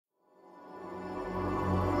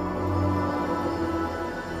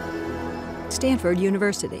Stanford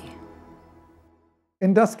University.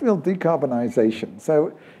 Industrial decarbonization.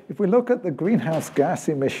 So if we look at the greenhouse gas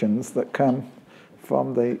emissions that come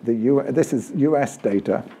from this is US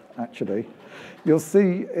data, actually, you'll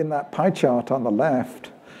see in that pie chart on the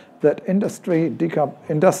left that industry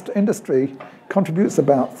contributes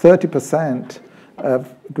about 30%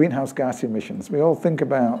 of greenhouse gas emissions. We all think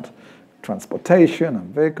about transportation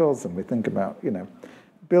and vehicles, and we think about,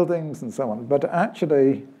 buildings and so on. But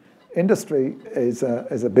actually, industry is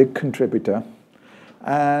a big contributor.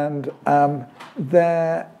 And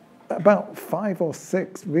there are about 5 or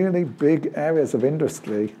 6 really big areas of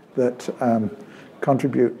industry that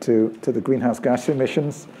contribute to the greenhouse gas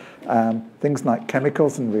emissions. Things like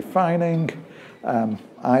chemicals and refining, iron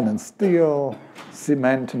and steel,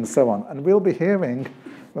 cement, and so on. And we'll be hearing,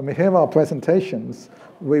 when we hear our presentations,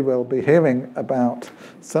 we will be hearing about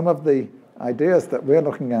some of the ideas that we're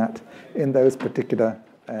looking at in those particular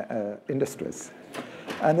industries.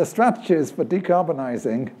 And the strategies for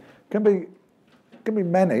decarbonizing can be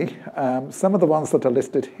many. Some of the ones that are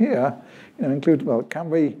listed here include, well, can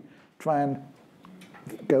we try and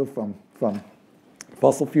go from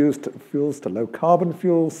fossil fuels to low carbon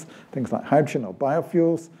fuels, things like hydrogen or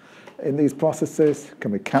biofuels in these processes? Can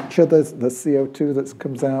we capture the CO2 that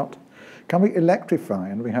comes out? Can we electrify?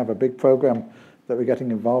 And we have a big program that we're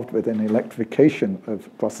getting involved with in electrification of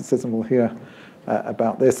processes, and we'll hear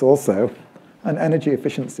about this also, and energy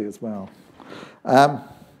efficiency as well.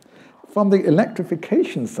 From the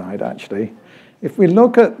electrification side, actually, if we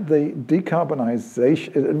look at the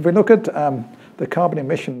decarbonization, if we look at the carbon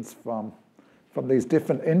emissions from these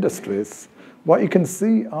different industries, what you can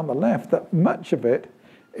see on the left, that much of it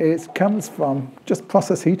comes from just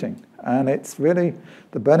process heating. And it's really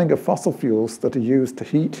the burning of fossil fuels that are used to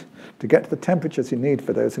heat, to get to the temperatures you need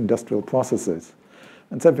for those industrial processes.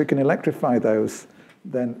 And so if we can electrify those,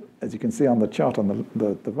 then, as you can see on the chart on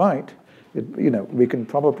the right, we can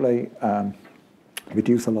probably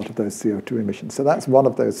reduce a lot of those CO2 emissions. So that's one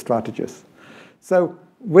of those strategies. So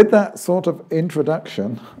with that sort of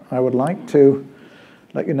introduction, I would like to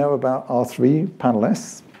let you know about our 3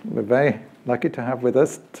 panelists. We're very lucky to have with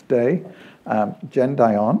us today Jen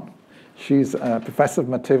Dionne. She's a professor of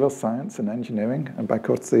materials science and engineering, and by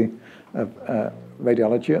courtesy of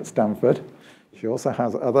radiology at Stanford. She also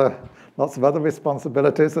has lots of other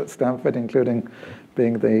responsibilities at Stanford, including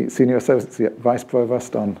being the Senior Associate Vice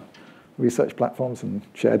Provost on research platforms and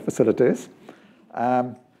shared facilities.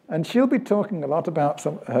 And she'll be talking a lot about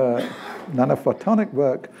her nanophotonic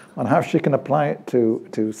work on how she can apply it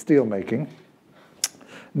to steel making.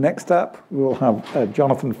 Next up, we'll have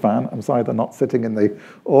Jonathan Fan. I'm sorry they're not sitting in the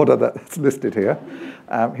order that's listed here.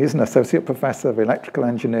 He's an associate professor of electrical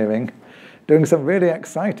engineering, doing some really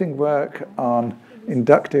exciting work on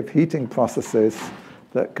inductive heating processes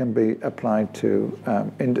that can be applied to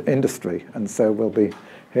industry. And so we'll be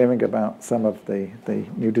hearing about some of the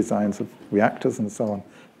new designs of reactors and so on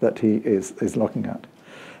that he is looking at.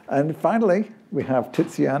 And finally, we have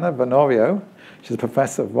Tiziana Vanorio. She's a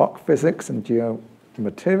professor of rock physics and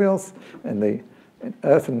geomaterials in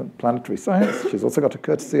Earth and Planetary Science. She's also got a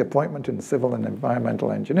courtesy appointment in civil and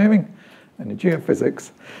environmental engineering and in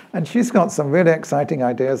geophysics. And she's got some really exciting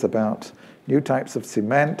ideas about new types of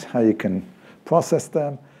cement, how you can process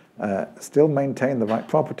them, still maintain the right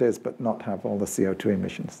properties, but not have all the CO2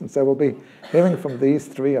 emissions. And so we'll be hearing from these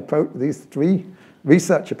three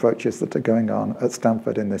research approaches that are going on at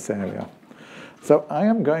Stanford in this area. So I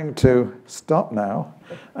am going to stop now,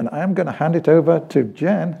 and I am going to hand it over to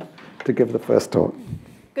Jen to give the first talk.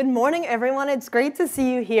 Good morning, everyone. It's great to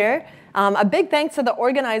see you here. A big thanks to the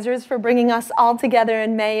organizers for bringing us all together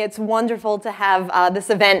in May. It's wonderful to have this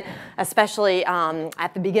event, especially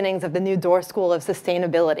at the beginnings of the new Dorr School of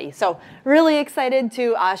Sustainability. So really excited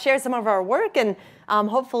to share some of our work and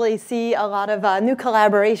hopefully see a lot of new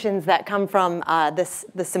collaborations that come from this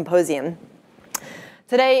symposium.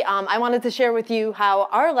 Today, I wanted to share with you how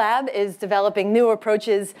our lab is developing new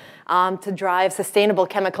approaches to drive sustainable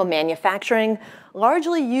chemical manufacturing,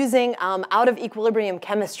 largely using out-of-equilibrium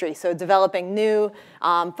chemistry, so developing new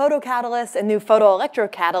photocatalysts and new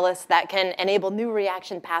photoelectrocatalysts that can enable new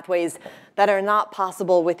reaction pathways that are not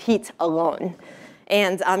possible with heat alone.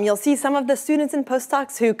 And you'll see some of the students and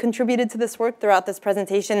postdocs who contributed to this work throughout this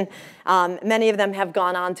presentation. Many of them have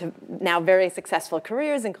gone on to now very successful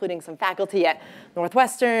careers, including some faculty at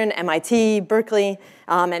Northwestern, MIT, Berkeley,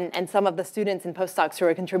 and some of the students and postdocs who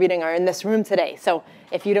are contributing are in this room today. So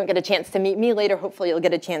if you don't get a chance to meet me later, hopefully you'll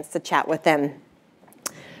get a chance to chat with them.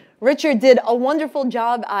 Richard did a wonderful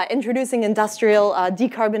job introducing industrial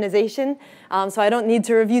decarbonization, so I don't need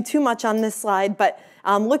to review too much on this slide, but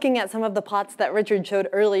looking at some of the plots that Richard showed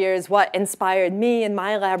earlier is what inspired me in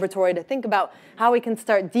my laboratory to think about how we can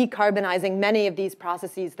start decarbonizing many of these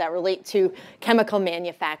processes that relate to chemical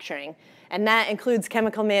manufacturing. And that includes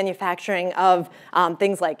chemical manufacturing of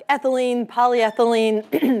things like ethylene,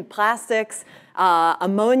 polyethylene, plastics,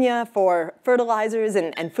 ammonia for fertilizers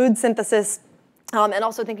and food synthesis, and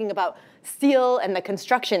also thinking about steel and the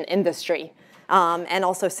construction industry, and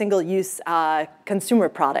also single-use consumer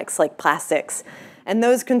products like plastics. And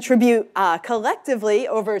those contribute collectively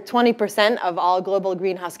over 20% of all global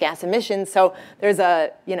greenhouse gas emissions. So there's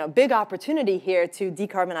a big opportunity here to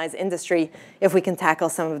decarbonize industry if we can tackle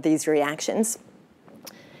some of these reactions.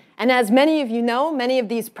 And as many of you know, many of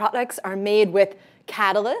these products are made with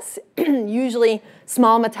catalysts, usually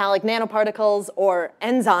small metallic nanoparticles or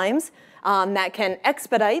enzymes that can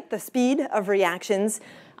expedite the speed of reactions.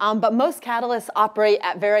 But most catalysts operate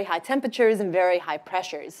at very high temperatures and very high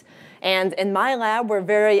pressures. And in my lab, we're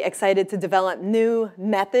very excited to develop new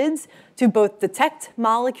methods to both detect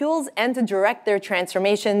molecules and to direct their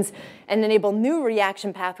transformations and enable new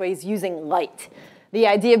reaction pathways using light. The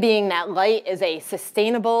idea being that light is a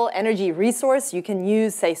sustainable energy resource. You can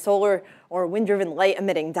use, say, solar or wind-driven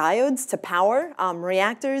light-emitting diodes to power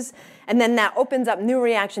reactors. And then that opens up new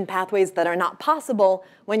reaction pathways that are not possible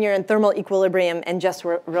when you're in thermal equilibrium and just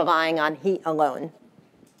relying on heat alone.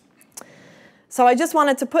 So I just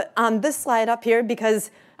wanted to put this slide up here because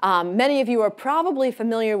many of you are probably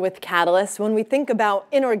familiar with catalysts. When we think about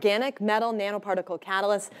inorganic metal nanoparticle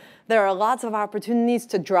catalysts, there are lots of opportunities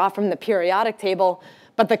to draw from the periodic table,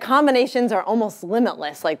 but the combinations are almost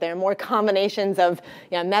limitless. Like there are more combinations of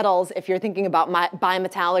metals if you're thinking about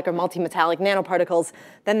bimetallic or multimetallic nanoparticles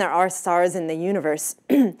than there are stars in the universe.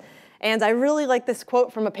 And I really like this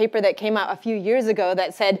quote from a paper that came out a few years ago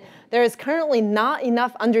that said, there is currently not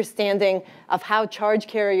enough understanding of how charge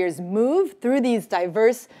carriers move through these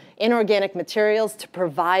diverse inorganic materials to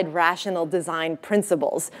provide rational design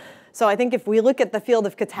principles. So I think if we look at the field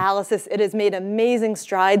of catalysis, it has made amazing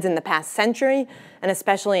strides in the past century, and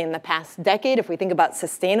especially in the past decade, if we think about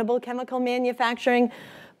sustainable chemical manufacturing.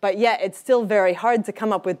 But yet it's still very hard to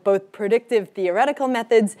come up with both predictive theoretical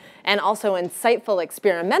methods and also insightful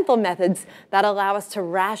experimental methods that allow us to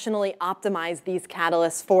rationally optimize these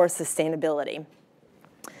catalysts for sustainability.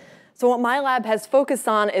 So what my lab has focused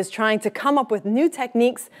on is trying to come up with new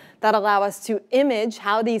techniques that allow us to image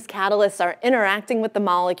how these catalysts are interacting with the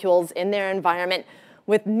molecules in their environment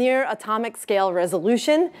with near atomic scale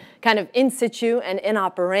resolution, kind of in situ and in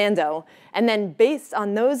operando. And then based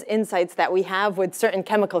on those insights that we have with certain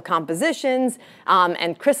chemical compositions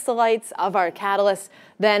and crystallites of our catalysts,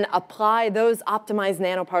 then apply those optimized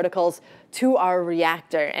nanoparticles to our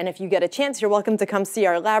reactor. And if you get a chance, you're welcome to come see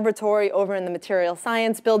our laboratory over in the Material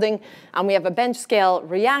Science building. We have a bench scale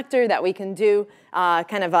reactor that we can do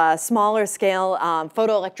kind of a smaller scale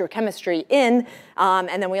photoelectrochemistry in.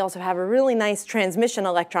 And then we also have a really nice transmission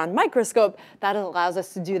electron microscope that allows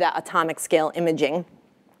us to do that atomic scale imaging.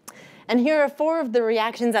 And here are 4 of the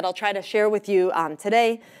reactions that I'll try to share with you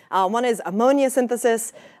today. One is ammonia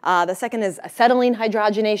synthesis. The second is acetylene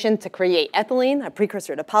hydrogenation to create ethylene, a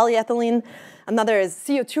precursor to polyethylene. Another is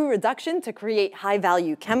CO2 reduction to create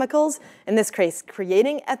high-value chemicals, in this case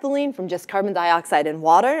creating ethylene from just carbon dioxide and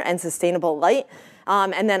water and sustainable light.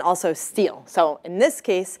 And then also steel. So in this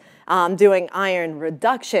case, doing iron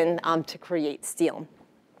reduction to create steel.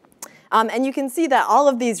 And you can see that all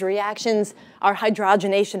of these reactions are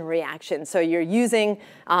hydrogenation reactions. So you're using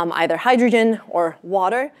either hydrogen or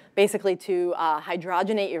water, basically to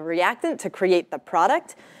hydrogenate your reactant to create the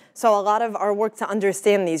product. So a lot of our work to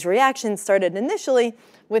understand these reactions started initially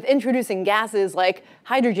with introducing gases like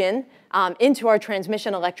hydrogen into our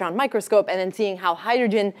transmission electron microscope and then seeing how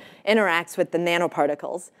hydrogen interacts with the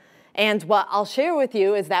nanoparticles. And what I'll share with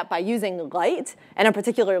you is that by using light, and in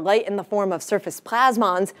particular light in the form of surface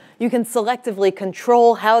plasmons, you can selectively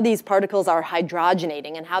control how these particles are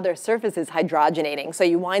hydrogenating and how their surface is hydrogenating. So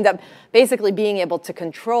you wind up basically being able to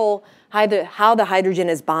control how the hydrogen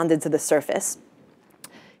is bonded to the surface.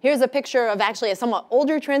 Here's a picture of actually a somewhat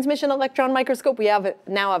older transmission electron microscope. We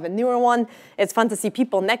now have a newer one. It's fun to see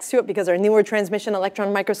people next to it because our newer transmission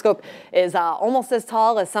electron microscope is almost as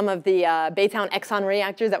tall as some of the Baytown Exxon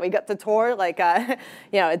reactors that we got to tour. Like,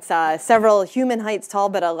 it's several human heights tall,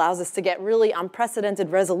 but allows us to get really unprecedented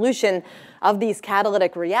resolution of these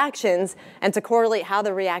catalytic reactions and to correlate how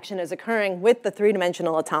the reaction is occurring with the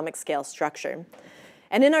 3-dimensional atomic scale structure.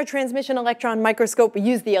 And in our transmission electron microscope, we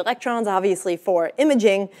use the electrons, obviously, for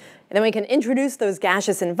imaging. And then we can introduce those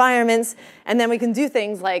gaseous environments, and then we can do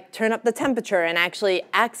things like turn up the temperature and actually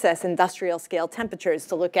access industrial scale temperatures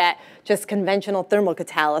to look at just conventional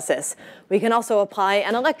thermocatalysis. We can also apply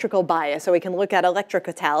an electrical bias, so we can look at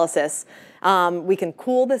electrocatalysis. We can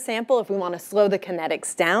cool the sample if we want to slow the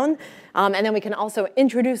kinetics down. And then we can also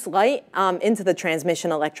introduce light into the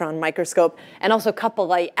transmission electron microscope and also couple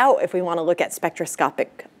light out if we want to look at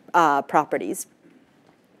spectroscopic properties.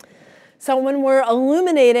 So when we're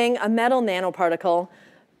illuminating a metal nanoparticle,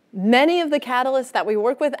 many of the catalysts that we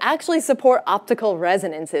work with actually support optical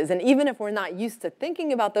resonances. And even if we're not used to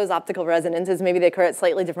thinking about those optical resonances, maybe they occur at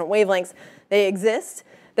slightly different wavelengths, they exist.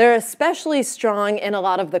 They're especially strong in a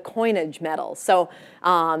lot of the coinage metals. So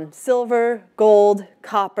silver, gold,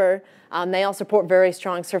 copper. They all support very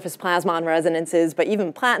strong surface plasmon resonances, but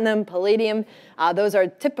even platinum, palladium, those are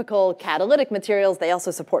typical catalytic materials. They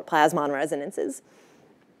also support plasmon resonances.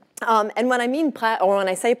 And when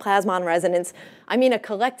I say plasmon resonance, I mean a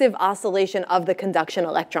collective oscillation of the conduction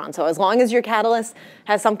electron. So as long as your catalyst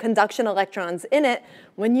has some conduction electrons in it,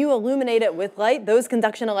 when you illuminate it with light, those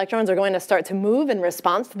conduction electrons are going to start to move in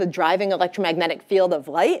response to the driving electromagnetic field of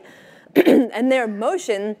light. And their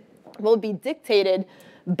motion will be dictated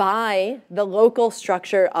by the local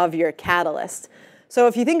structure of your catalyst. So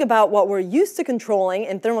if you think about what we're used to controlling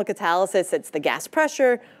in thermocatalysis, it's the gas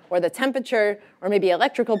pressure or the temperature or maybe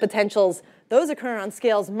electrical potentials. Those occur on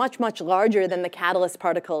scales much, much larger than the catalyst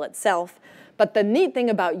particle itself. But the neat thing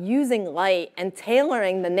about using light and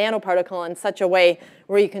tailoring the nanoparticle in such a way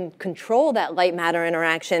where you can control that light-matter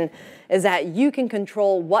interaction is that you can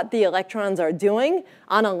control what the electrons are doing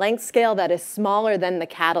on a length scale that is smaller than the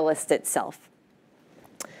catalyst itself.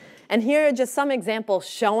 And here are just some examples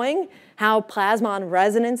showing how plasmon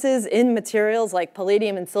resonances in materials like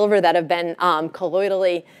palladium and silver that have been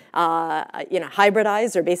colloidally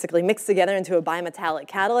hybridized or basically mixed together into a bimetallic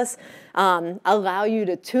catalyst allow you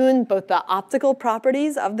to tune both the optical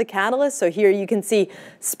properties of the catalyst. So here you can see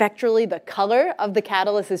spectrally the color of the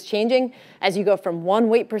catalyst is changing as you go from 1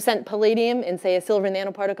 weight% palladium in, say, a silver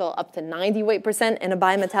nanoparticle up to 90 weight% in a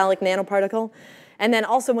bimetallic nanoparticle. And then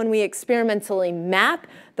also when we experimentally map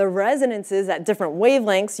the resonances at different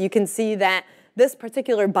wavelengths, you can see that this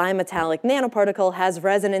particular bimetallic nanoparticle has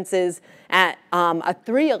resonances at a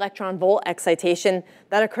 3 electron volt excitation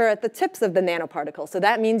that occur at the tips of the nanoparticle. So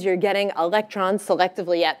that means you're getting electrons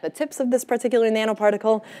selectively at the tips of this particular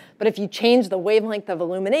nanoparticle. But if you change the wavelength of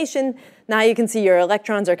illumination, now you can see your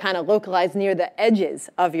electrons are kind of localized near the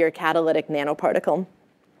edges of your catalytic nanoparticle.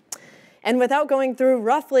 And without going through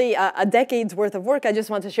roughly a decade's worth of work, I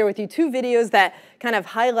just want to share with you 2 videos that kind of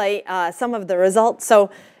highlight some of the results.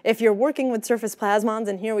 So if you're working with surface plasmons,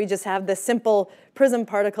 and here we just have this simple prism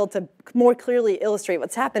particle to more clearly illustrate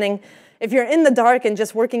what's happening. If you're in the dark and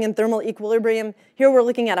just working in thermal equilibrium, here we're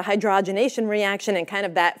looking at a hydrogenation reaction, and kind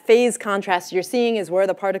of that phase contrast you're seeing is where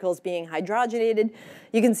the particle is being hydrogenated.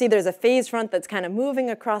 You can see there's a phase front that's kind of moving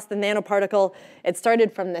across the nanoparticle. It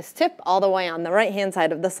started from this tip all the way on the right-hand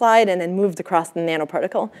side of the slide and then moved across the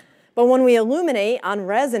nanoparticle. But when we illuminate on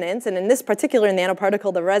resonance, and in this particular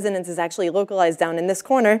nanoparticle, the resonance is actually localized down in this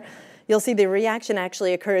corner, you'll see the reaction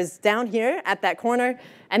actually occurs down here at that corner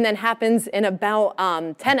and then happens in about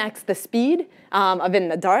 10x the speed of in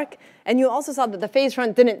the dark. And you also saw that the phase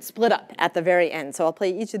front didn't split up at the very end. So I'll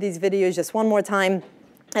play each of these videos just one more time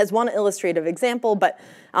as one illustrative example, but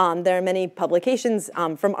there are many publications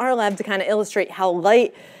from our lab to kind of illustrate how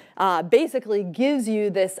light basically gives you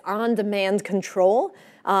this on-demand control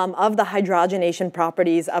of the hydrogenation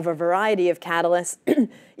properties of a variety of catalysts.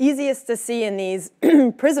 Easiest to see in these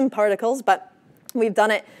prism particles, but we've done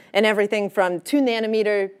it in everything from 2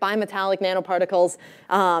 nanometer bimetallic nanoparticles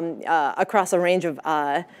across a range of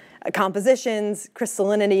compositions,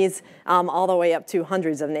 crystallinities, all the way up to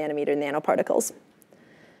hundreds of nanometer nanoparticles.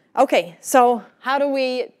 Okay, so how do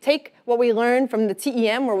we take what we learned from the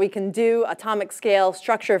TEM, where we can do atomic scale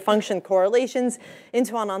structure function correlations,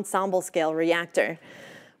 into an ensemble scale reactor?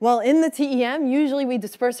 Well, in the TEM, usually we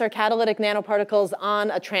disperse our catalytic nanoparticles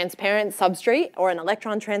on a transparent substrate or an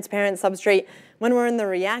electron transparent substrate. When we're in the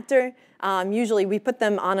reactor, usually we put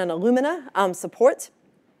them on an alumina support.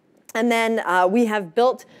 And then we have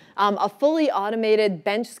built a fully automated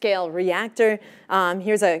bench scale reactor.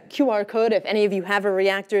 Here's a QR code if any of you have a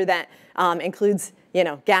reactor that includes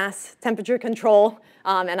gas temperature control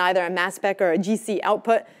and either a mass spec or a GC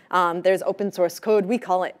output. There's open source code. We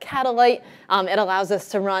call it Catalyte. It allows us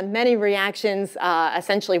to run many reactions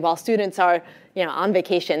essentially while students are on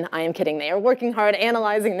vacation. I am kidding. They are working hard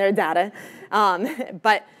analyzing their data.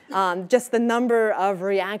 But just the number of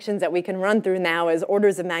reactions that we can run through now is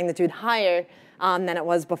orders of magnitude higher than it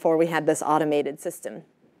was before we had this automated system.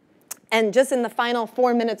 And just in the final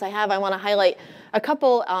 4 minutes I have, I want to highlight a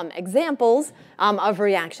couple examples of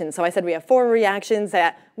reactions. So I said we have 4 reactions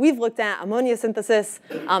that we've looked at: ammonia synthesis,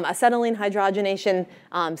 acetylene hydrogenation,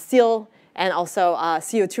 steel, and also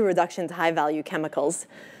CO2 reduction to high-value chemicals.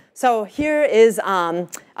 So here is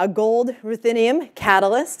a gold ruthenium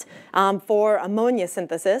catalyst for ammonia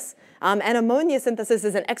synthesis. And ammonia synthesis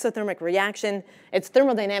is an exothermic reaction. It's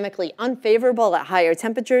thermodynamically unfavorable at higher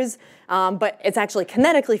temperatures, but it's actually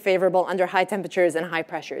kinetically favorable under high temperatures and high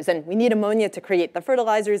pressures. And we need ammonia to create the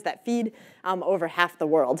fertilizers that feed over half the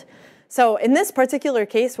world. So in this particular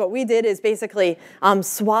case, what we did is basically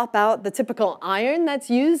swap out the typical iron that's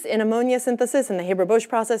used in ammonia synthesis in the Haber-Bosch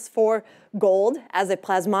process for gold as a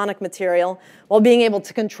plasmonic material, while being able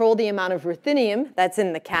to control the amount of ruthenium that's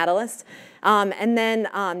in the catalyst. And then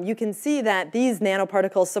you can see that these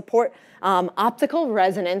nanoparticles support optical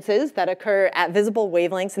resonances that occur at visible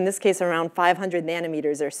wavelengths, in this case around 500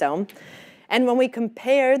 nanometers or so. And when we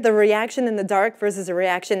compare the reaction in the dark versus a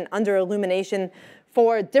reaction under illumination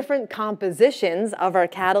for different compositions of our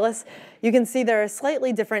catalyst, you can see there are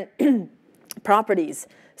slightly different properties.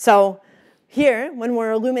 So here, when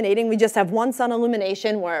we're illuminating, we just have one sun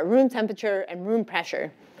illumination. We're at room temperature and room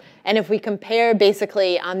pressure. And if we compare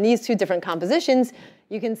basically these two different compositions,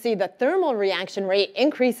 you can see the thermal reaction rate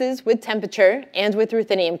increases with temperature and with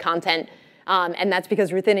ruthenium content. And that's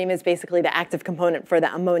because ruthenium is basically the active component for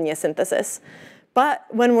the ammonia synthesis. But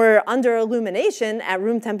when we're under illumination at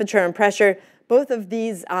room temperature and pressure, both of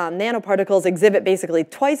these nanoparticles exhibit basically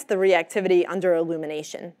twice the reactivity under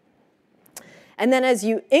illumination. And then as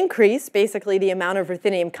you increase basically the amount of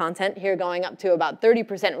ruthenium content, here going up to about 30%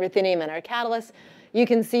 ruthenium in our catalyst, you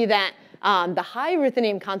can see that the high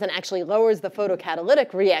ruthenium content actually lowers the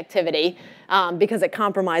photocatalytic reactivity because it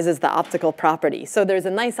compromises the optical property. So there's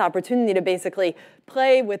a nice opportunity to basically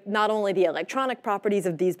play with not only the electronic properties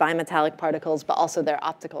of these bimetallic particles, but also their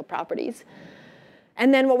optical properties.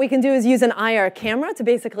 And then what we can do is use an IR camera to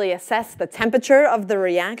basically assess the temperature of the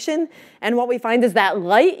reaction. And what we find is that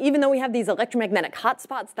light, even though we have these electromagnetic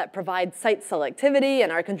hotspots that provide site selectivity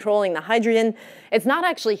and are controlling the hydrogen, it's not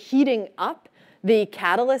actually heating up the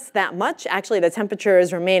catalyst that much. Actually, the temperature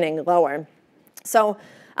is remaining lower. So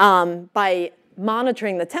by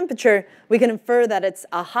monitoring the temperature, we can infer that it's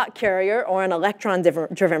a hot carrier or an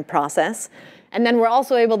electron-driven process. And then we're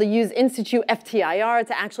also able to use in situ FTIR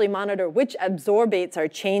to actually monitor which absorbates are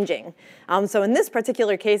changing. So in this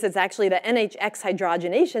particular case, it's actually the NHX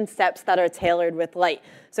hydrogenation steps that are tailored with light.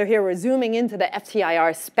 So here we're zooming into the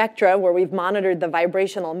FTIR spectra where we've monitored the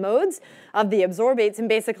vibrational modes of the absorbates. And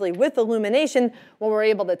basically with illumination, what we're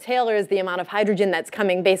able to tailor is the amount of hydrogen that's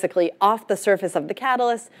coming basically off the surface of the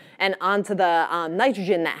catalyst and onto the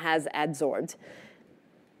nitrogen that has adsorbed.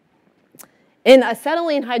 In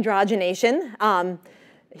acetylene hydrogenation,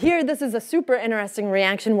 here this is a super interesting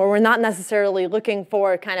reaction where we're not necessarily looking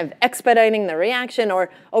for kind of expediting the reaction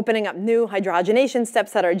or opening up new hydrogenation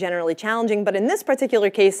steps that are generally challenging. But in this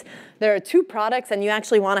particular case, there are 2 products, and you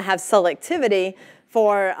actually want to have selectivity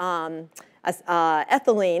for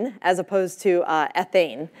ethylene as opposed to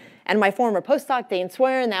ethane. And my former postdoc, Dane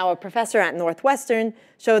Swear, now a professor at Northwestern,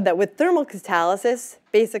 showed that with thermocatalysis,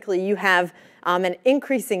 basically you have an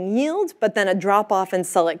increasing yield, but then a drop-off in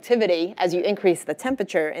selectivity as you increase the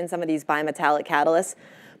temperature in some of these bimetallic catalysts.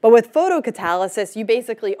 But with photocatalysis, you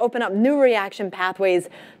basically open up new reaction pathways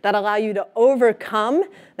that allow you to overcome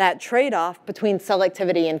that trade-off between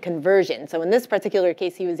selectivity and conversion. So in this particular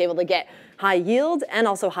case, he was able to get high yield and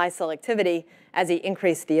also high selectivity as he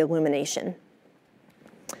increased the illumination.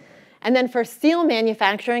 And then for steel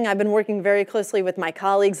manufacturing, I've been working very closely with my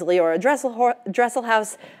colleagues, Leora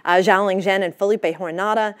Dresselhaus, Xiaoling Zhen, and Felipe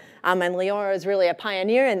Hornada. And Leora is really a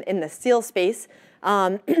pioneer in the steel space.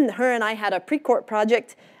 Her and I had a pre-court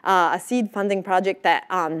project, a seed funding project that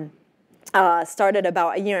started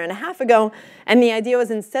about 1.5 years ago. And the idea was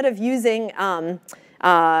instead of using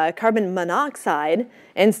carbon monoxide,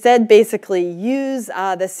 instead basically use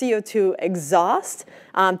the CO2 exhaust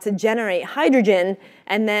to generate hydrogen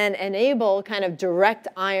and then enable kind of direct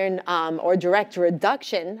iron or direct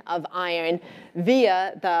reduction of iron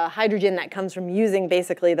via the hydrogen that comes from using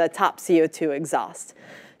basically the top CO2 exhaust.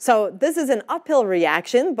 So this is an uphill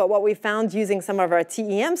reaction, but what we found using some of our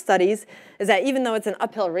TEM studies is that even though it's an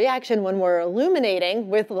uphill reaction, when we're illuminating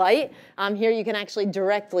with light, here you can actually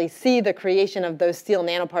directly see the creation of those steel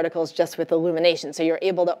nanoparticles just with illumination. So you're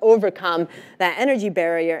able to overcome that energy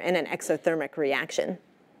barrier in an exothermic reaction.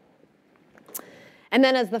 And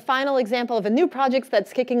then as the final example of a new project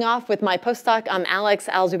that's kicking off with my postdoc, Alex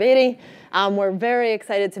Al-Zubairi, we're very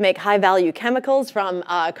excited to make high-value chemicals from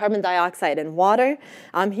carbon dioxide and water.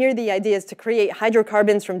 Here the idea is to create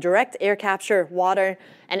hydrocarbons from direct air capture, water,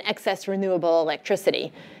 and excess renewable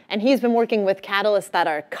electricity. And he's been working with catalysts that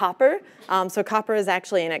are copper. So copper is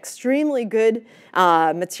actually an extremely good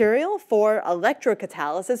material for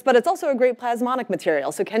electrocatalysis, but it's also a great plasmonic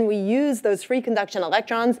material. So can we use those free conduction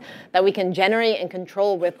electrons that we can generate and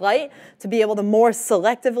control with light to be able to more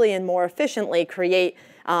selectively and more efficiently create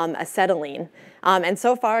acetylene? And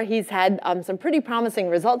so far, he's had some pretty promising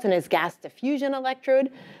results in his gas diffusion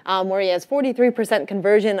electrode, where he has 43%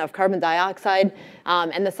 conversion of carbon dioxide,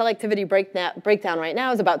 and the selectivity breakdown right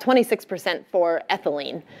now is about 26% for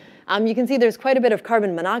ethylene. You can see there's quite a bit of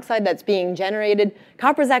carbon monoxide that's being generated.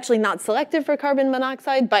 Copper is actually not selective for carbon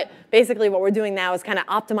monoxide, but basically what we're doing now is kind of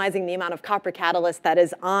optimizing the amount of copper catalyst that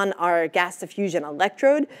is on our gas diffusion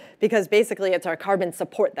electrode, because basically it's our carbon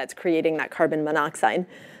support that's creating that carbon monoxide.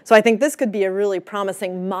 So I think this could be a really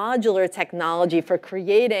promising modular technology for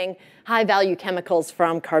creating high-value chemicals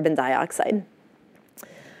from carbon dioxide.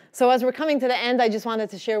 So as we're coming to the end, I just wanted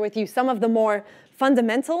to share with you some of the more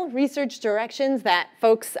fundamental research directions that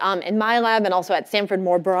folks in my lab and also at Stanford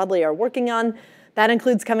more broadly are working on. That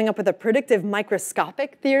includes coming up with a predictive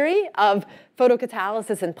microscopic theory of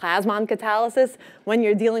photocatalysis and plasmon catalysis when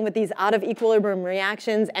you're dealing with these out-of-equilibrium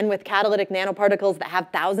reactions and with catalytic nanoparticles that have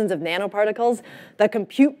thousands of nanoparticles. The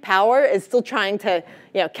compute power is still trying to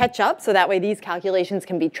catch up, so that way these calculations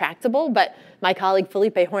can be tractable. But my colleague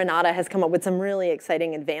Felipe Hornada has come up with some really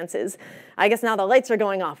exciting advances. I guess now the lights are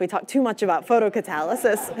going off. We talked too much about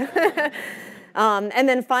photocatalysis. And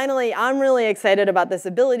then finally, I'm really excited about this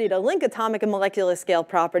ability to link atomic and molecular scale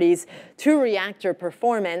properties to reactor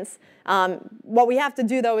performance. What we have to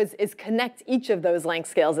do, though, is connect each of those length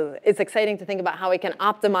scales. It's exciting to think about how we can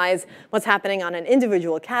optimize what's happening on an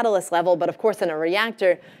individual catalyst level. But of course, in a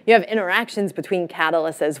reactor, you have interactions between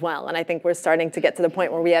catalysts as well. And I think we're starting to get to the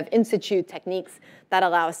point where we have in situ techniques that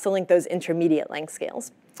allow us to link those intermediate length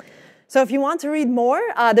scales. So if you want to read more,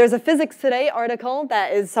 there's a Physics Today article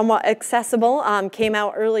that is somewhat accessible, came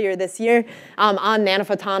out earlier this year on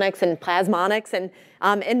nanophotonics and plasmonics. And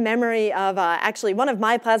in memory of actually one of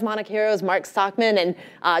my plasmonic heroes, Mark Stockman,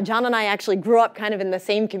 and John and I actually grew up kind of in the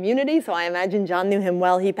same community, so I imagine John knew him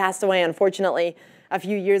well. He passed away, unfortunately, a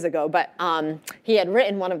few years ago, but he had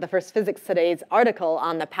written one of the first Physics Today's article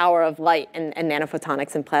on the power of light and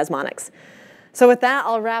nanophotonics and plasmonics. So with that,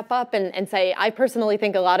 I'll wrap up and say I personally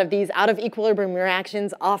think a lot of these out-of-equilibrium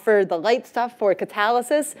reactions offer the light stuff for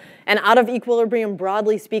catalysis. And out-of-equilibrium,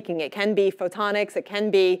 broadly speaking, it can be photonics, it can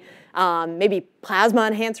be maybe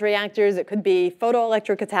plasma-enhanced reactors, it could be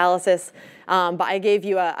photoelectrocatalysis. But I gave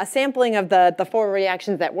you a sampling of the 4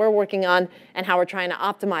 reactions that we're working on and how we're trying to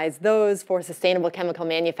optimize those for sustainable chemical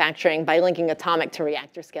manufacturing by linking atomic to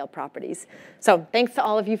reactor scale properties. So thanks to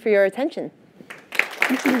all of you for your attention.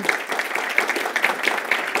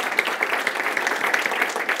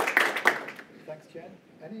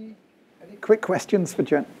 Any quick questions for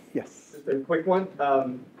Jen? Yes. Just a quick one.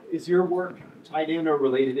 Is your work tied in or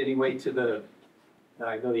related anyway to the,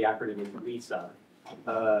 I know the acronym is LISA.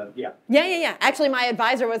 Yeah. Actually, my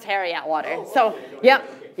advisor was Harry Atwater. Oh, so, okay.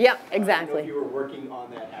 yeah, exactly. I know if you were working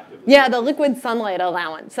on that actively. Yeah, the liquid sunlight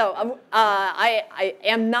allowance. So I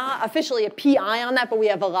am not officially a PI on that, but we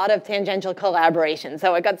have a lot of tangential collaboration.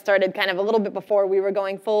 So it got started kind of a little bit before we were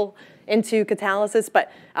going full into catalysis,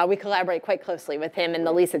 but we collaborate quite closely with him and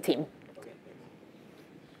the LISA team.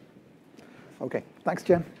 Okay, thanks,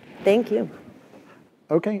 Jen. Thank you.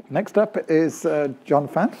 Okay, next up is John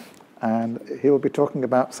Fan, and he will be talking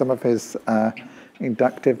about some of his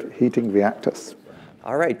inductive heating reactors.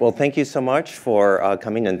 All right, well, thank you so much for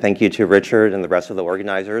coming, and thank you to Richard and the rest of the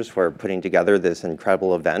organizers for putting together this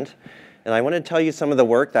incredible event. And I want to tell you some of the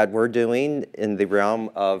work that we're doing in the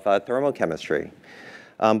realm of thermochemistry.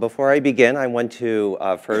 Before I begin, I want to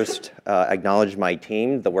first acknowledge my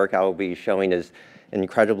team. The work I will be showing is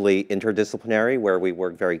incredibly interdisciplinary, where we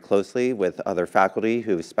work very closely with other faculty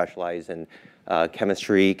who specialize in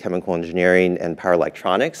chemistry, chemical engineering, and power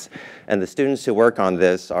electronics. And the students who work on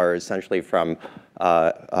this are essentially from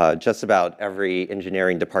just about every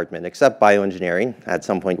engineering department, except bioengineering. At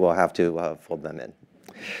some point, we'll have to fold them in.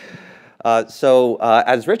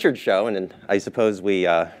 As Richard showed, and I suppose we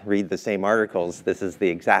read the same articles, this is the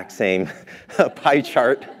exact same pie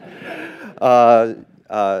chart.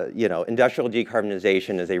 industrial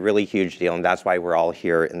decarbonization is a really huge deal, and that's why we're all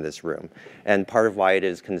here in this room. And part of why it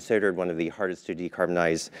is considered one of the hardest to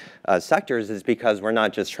decarbonize sectors is because we're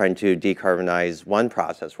not just trying to decarbonize one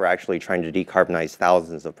process, we're actually trying to decarbonize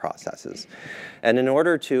thousands of processes. And in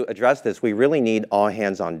order to address this, we really need all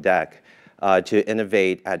hands on deck to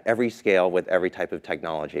innovate at every scale with every type of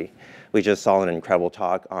technology. We just saw an incredible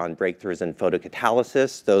talk on breakthroughs in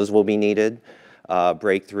photocatalysis. Those will be needed.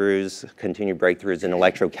 Continued breakthroughs in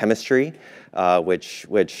electrochemistry,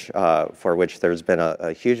 for which there's been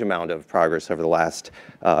a huge amount of progress over the last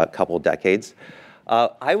couple decades.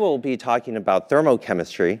 I will be talking about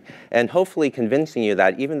thermochemistry and hopefully convincing you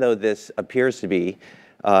that even though this appears to be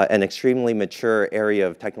an extremely mature area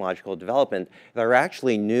of technological development, there are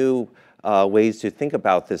actually new ways to think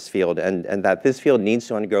about this field, and that this field needs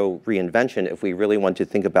to undergo reinvention if we really want to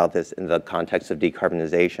think about this in the context of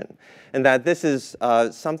decarbonization. And that this is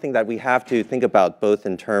something that we have to think about both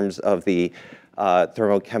in terms of the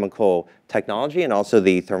thermochemical technology and also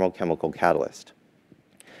the thermochemical catalyst.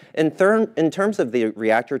 In terms of the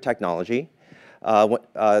reactor technology,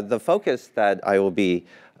 the focus that I will be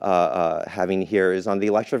having here is on the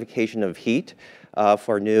electrification of heat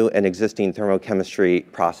for new and existing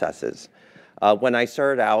thermochemistry processes. When I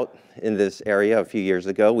started out in this area a few years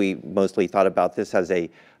ago, we mostly thought about this as a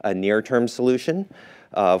near-term solution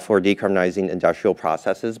for decarbonizing industrial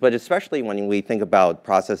processes, but especially when we think about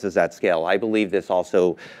processes at scale, I believe this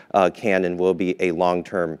also can and will be a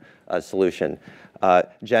long-term solution.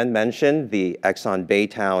 Jen mentioned the Exxon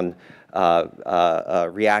Baytown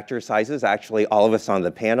reactor sizes. Actually, all of us on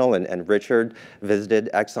the panel and Richard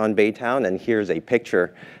visited Exxon Baytown, and here's a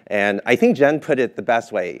picture. And I think Jen put it the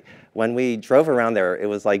best way. When we drove around there, it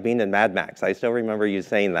was like being in Mad Max. I still remember you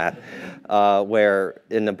saying that, where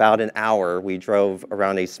in about an hour, we drove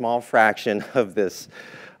around a small fraction of this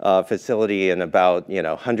facility in about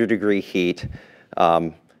 100-degree heat.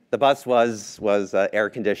 The bus was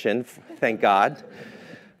air-conditioned, thank God.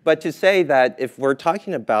 But to say that if we're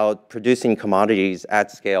talking about producing commodities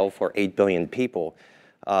at scale for 8 billion people,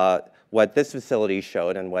 what this facility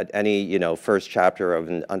showed and what any first chapter of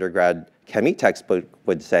an undergrad chemie textbook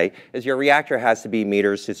would say is your reactor has to be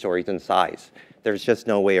meters to stories in size. There's just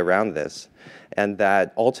no way around this. And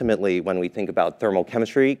that ultimately, when we think about thermal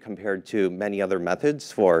chemistry compared to many other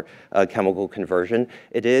methods for chemical conversion,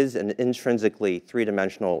 it is an intrinsically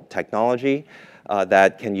three-dimensional technology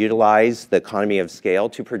that can utilize the economy of scale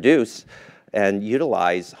to produce and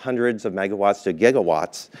utilize hundreds of megawatts to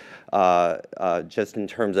gigawatts just in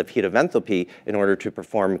terms of heat of enthalpy in order to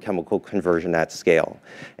perform chemical conversion at scale.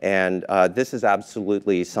 And this is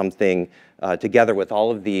absolutely something, together with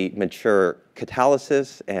all of the mature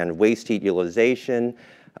catalysis and waste heat utilization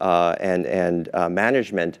and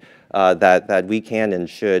management that we can and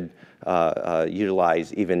should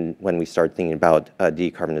utilize even when we start thinking about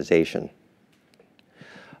decarbonization.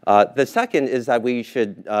 The second is that we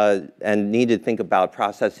should and need to think about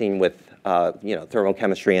processing with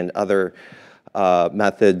thermochemistry and other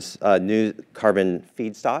methods, new carbon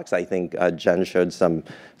feedstocks. I think Jen showed some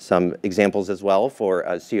examples as well for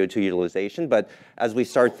CO2 utilization. But as we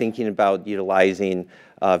start thinking about utilizing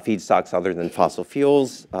feedstocks other than fossil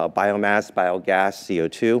fuels, biomass,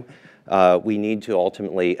 biogas, CO2, we need to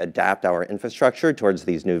ultimately adapt our infrastructure towards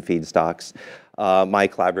these new feedstocks. My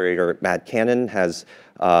collaborator, Matt Cannon, has,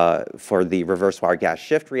 for the reverse wire gas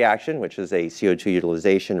shift reaction, which is a CO2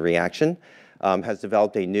 utilization reaction, has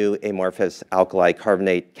developed a new amorphous alkali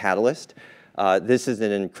carbonate catalyst. This is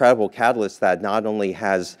an incredible catalyst that not only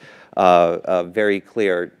has very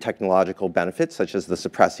clear technological benefits, such as the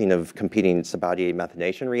suppressing of competing Sabatier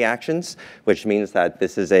methanation reactions, which means that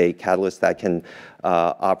this is a catalyst that can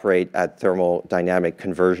operate at thermodynamic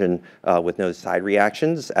conversion with no side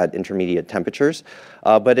reactions at intermediate temperatures.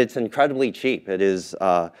 But it's incredibly cheap. It is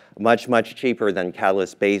much, much cheaper than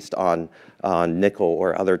catalysts based on nickel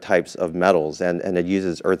or other types of metals, and it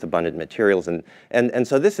uses earth-abundant materials. And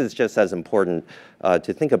so this is just as important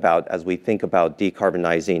to think about as we think about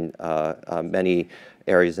decarbonizing many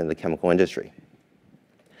areas in the chemical industry.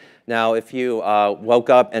 Now, if you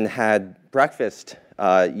woke up and had breakfast,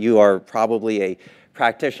 you are probably a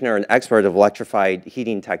practitioner and expert of electrified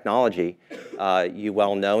heating technology. You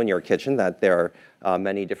well know in your kitchen that there are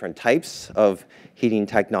many different types of heating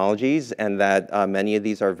technologies, and that many of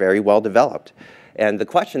these are very well developed. And the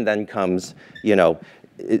question then comes,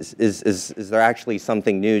 is there actually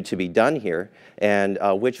something new to be done here? And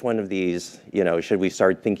which one of these, should we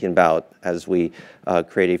start thinking about as we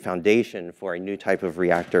create a foundation for a new type of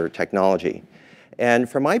reactor technology? And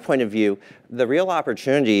from my point of view, the real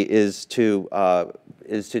opportunity is to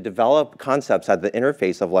is to develop concepts at the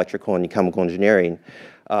interface of electrical and chemical engineering,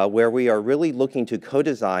 where we are really looking to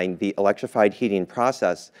co-design the electrified heating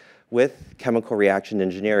process with chemical reaction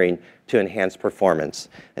engineering to enhance performance.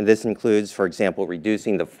 And this includes, for example,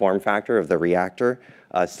 reducing the form factor of the reactor,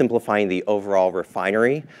 simplifying the overall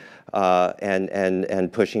refinery,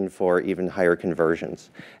 and pushing for even higher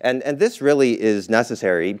conversions. And this really is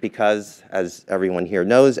necessary because, as everyone here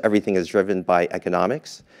knows, everything is driven by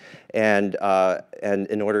economics. And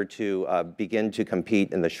in order to begin to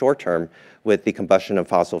compete in the short term with the combustion of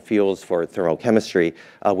fossil fuels for thermochemistry,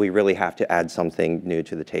 we really have to add something new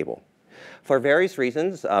to the table. For various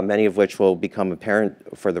reasons, many of which will become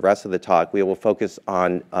apparent for the rest of the talk, we will focus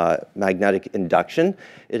on magnetic induction.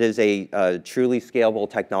 It is a truly scalable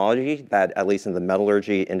technology that, at least in the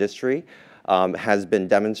metallurgy industry, has been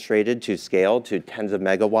demonstrated to scale to tens of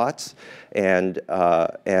megawatts and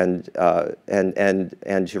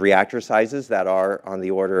to reactor sizes that are on the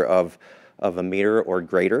order of a meter or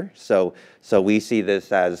greater. So we see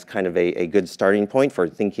this as kind of a good starting point for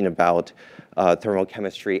thinking about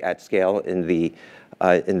thermochemistry at scale in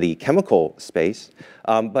the chemical space.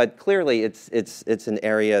 But clearly, it's an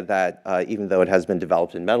area that, even though it has been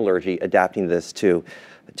developed in metallurgy, adapting this to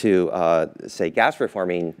say, gas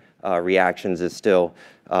reforming reactions is still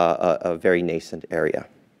a very nascent area.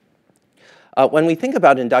 When we think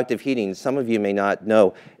about inductive heating, some of you may not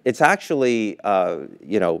know, it's actually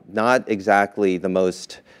not exactly the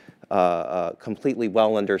most completely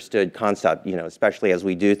well understood concept, especially as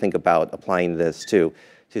we do think about applying this to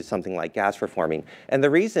something like gas reforming. And the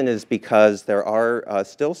reason is because there are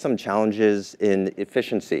still some challenges in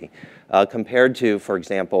efficiency compared to, for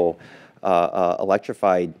example,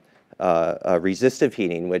 electrified resistive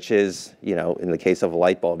heating, which is, in the case of a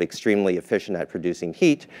light bulb, extremely efficient at producing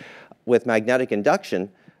heat. With magnetic induction,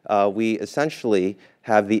 we essentially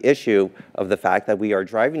have the issue of the fact that we are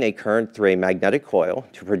driving a current through a magnetic coil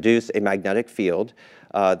to produce a magnetic field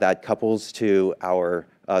that couples to our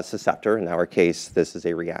susceptor. In our case, this is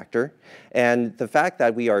a reactor. And the fact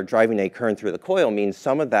that we are driving a current through the coil means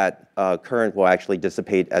some of that current will actually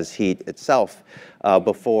dissipate as heat itself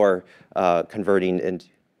before converting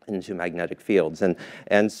into magnetic fields.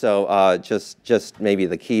 And so just maybe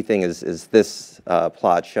the key thing is this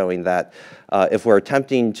plot showing that if we're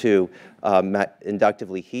attempting to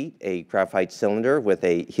inductively heat a graphite cylinder with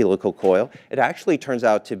a helical coil, it actually turns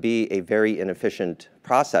out to be a very inefficient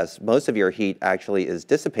process. Most of your heat actually is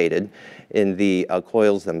dissipated in the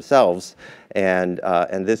coils themselves, and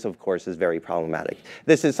this, of course, is very problematic.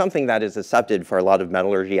 This is something that is accepted for a lot of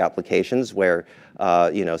metallurgy applications where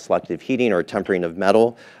selective heating or tempering of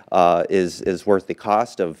metal is worth the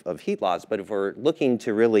cost of heat loss. But if we're looking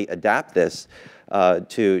to really adapt this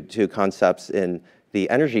to concepts in the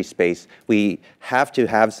energy space, we have to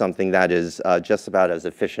have something that is just about as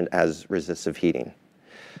efficient as resistive heating.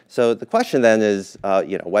 So the question then is,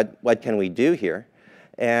 what can we do here?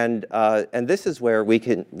 And this is where we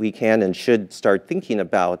can and should start thinking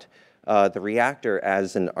about the reactor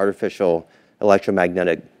as an artificial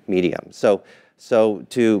electromagnetic medium. So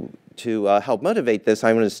to help motivate this,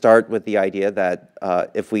 I'm going to start with the idea that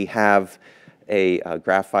if we have a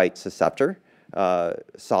graphite susceptor,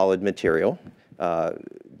 solid material,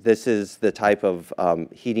 this is the type of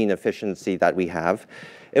heating efficiency that we have.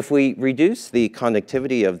 If we reduce the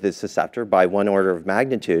conductivity of the susceptor by 1 order of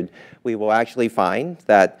magnitude, we will actually find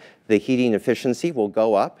that the heating efficiency will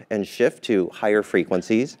go up and shift to higher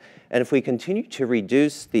frequencies. And if we continue to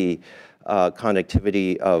reduce the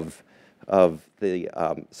conductivity of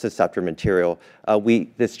the susceptor material,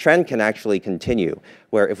 this trend can actually continue,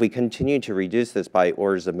 where if we continue to reduce this by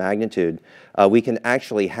orders of magnitude, we can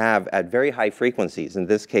actually have at very high frequencies, in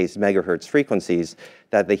this case megahertz frequencies,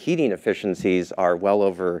 that the heating efficiencies are well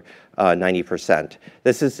over 90%.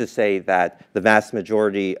 This is to say that the vast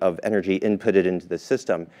majority of energy inputted into the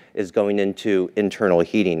system is going into internal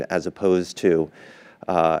heating as opposed to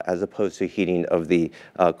heating of the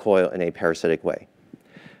coil in a parasitic way.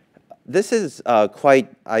 This is quite,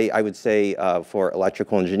 I would say, for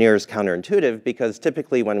electrical engineers, counterintuitive, because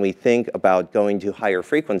typically when we think about going to higher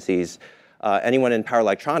frequencies, anyone in power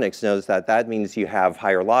electronics knows that that means you have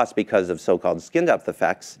higher loss because of so-called skin depth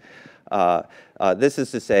effects. This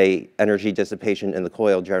is to say energy dissipation in the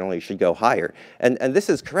coil generally should go higher. And this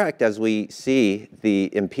is correct as we see the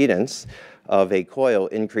impedance of a coil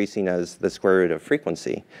increasing as the square root of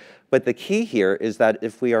frequency. But the key here is that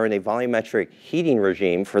if we are in a volumetric heating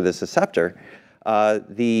regime for the susceptor,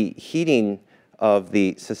 the heating of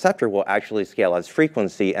the susceptor will actually scale as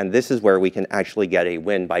frequency, and this is where we can actually get a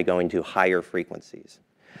win by going to higher frequencies.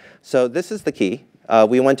 So this is the key.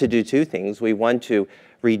 we want to do two things. We want to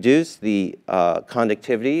reduce the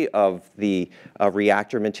conductivity of the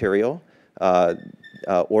reactor material,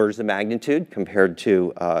 orders of magnitude compared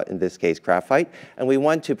to, in this case, graphite. And we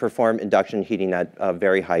want to perform induction heating at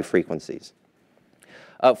very high frequencies.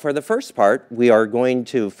 For the first part, we are going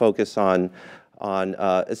to focus on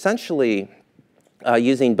essentially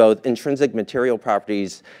using both intrinsic material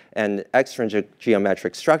properties and extrinsic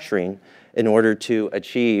geometric structuring in order to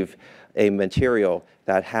achieve a material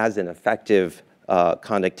that has an effective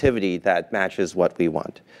conductivity that matches what we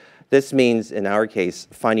want. This means, in our case,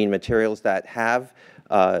 finding materials that have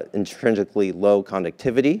intrinsically low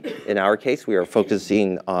conductivity. In our case, we are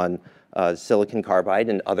focusing on silicon carbide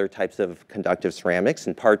and other types of conductive ceramics,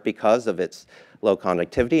 in part because of its low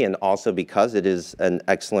conductivity and also because it is an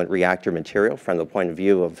excellent reactor material from the point of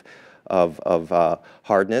view of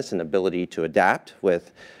hardness and ability to adapt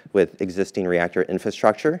with existing reactor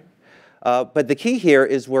infrastructure. But the key here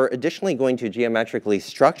is we're additionally going to geometrically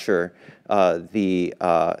structure the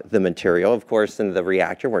material. Of course, in the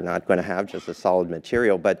reactor, we're not going to have just a solid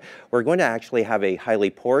material, but we're going to actually have a highly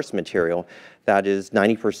porous material that is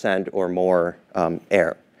 90% or more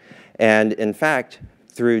air. And in fact,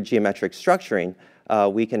 through geometric structuring,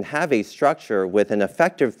 we can have a structure with an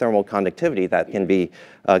effective thermal conductivity that can be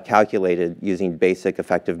calculated using basic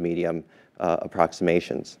effective medium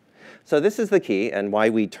approximations. So this is the key, and why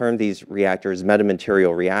we term these reactors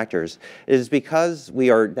metamaterial reactors is because we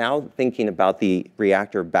are now thinking about the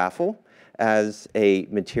reactor baffle as a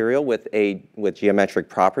material with geometric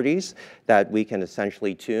properties that we can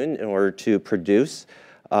essentially tune in order to produce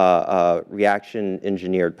reaction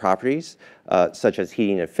engineered properties such as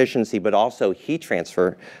heating efficiency, but also heat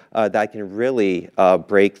transfer that can really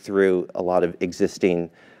break through a lot of existing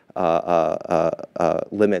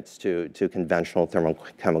limits to conventional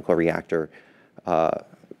thermochemical reactor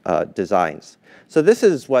designs. So this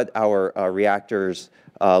is what our reactors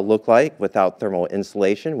look like without thermal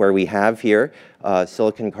insulation, where we have here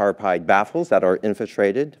silicon carbide baffles that are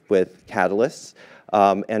infiltrated with catalysts,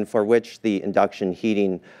 and for which the induction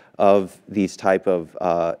heating of these type of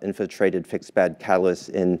infiltrated fixed bed catalysts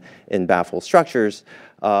in baffle structures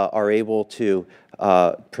are able to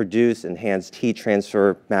produce enhanced heat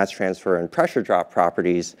transfer, mass transfer, and pressure drop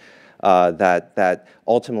properties that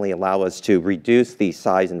ultimately allow us to reduce the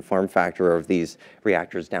size and form factor of these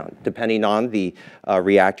reactors down. Depending on the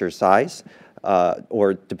reactor size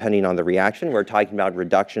or depending on the reaction, we're talking about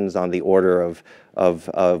reductions on the order of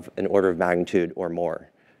an order of magnitude or more.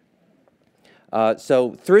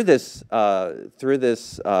 So through this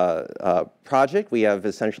project, we have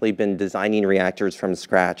essentially been designing reactors from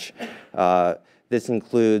scratch. This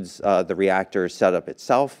includes the reactor setup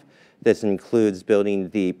itself. This includes building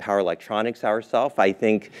the power electronics ourselves. I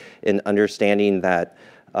think in understanding that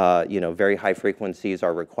very high frequencies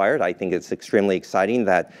are required, I think it's extremely exciting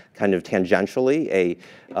that kind of tangentially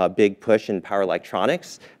a big push in power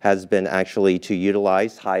electronics has been actually to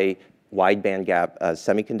utilize high wide bandgap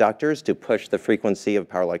semiconductors to push the frequency of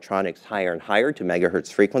power electronics higher and higher to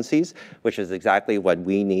megahertz frequencies, which is exactly what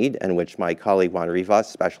we need and which my colleague Juan Rivas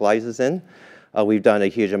specializes in. We've done a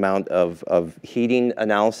huge amount of heating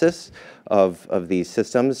analysis of these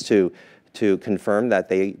systems to confirm that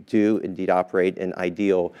they do indeed operate in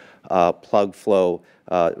ideal plug flow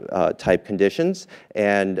type conditions,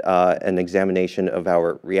 and an examination of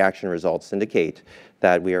our reaction results indicate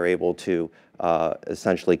that we are able to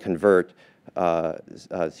essentially convert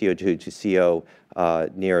CO2 to CO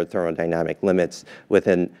near thermodynamic limits with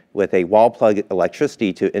a wall plug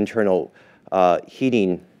electricity to internal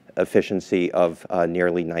heating efficiency of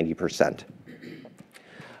nearly 90%.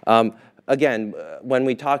 Again, when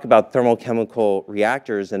we talk about thermochemical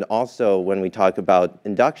reactors and also when we talk about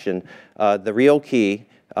induction, the real key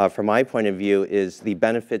from my point of view is the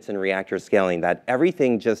benefits in reactor scaling, that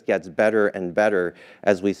everything just gets better and better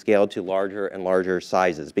as we scale to larger and larger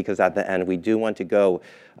sizes, because at the end we do want to go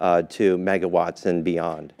to megawatts and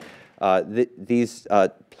beyond. These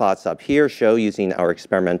plots up here show, using our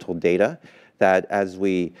experimental data, that as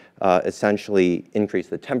we essentially increase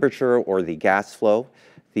the temperature or the gas flow,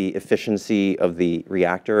 the efficiency of the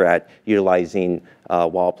reactor at utilizing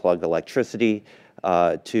wall plug electricity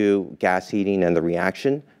to gas heating and the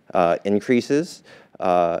reaction increases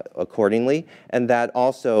accordingly, and that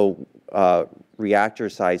also reactor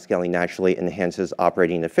size scaling naturally enhances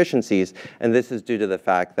operating efficiencies, and this is due to the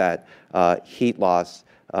fact that heat loss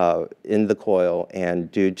in the coil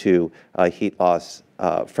and due to heat loss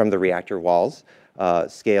from the reactor walls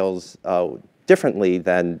scales differently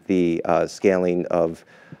than the scaling of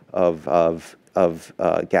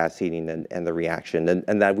gas heating and the reaction,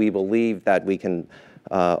 and that we believe that we can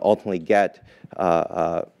ultimately get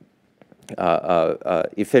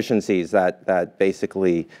efficiencies that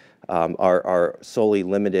basically are solely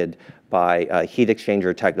limited by heat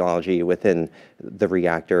exchanger technology within the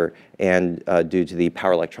reactor and due to the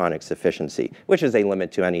power electronics efficiency, which is a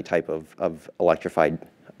limit to any type of electrified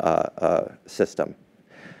system.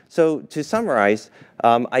 So to summarize,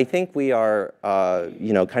 I think we are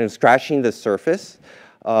kind of scratching the surface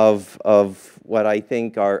of what I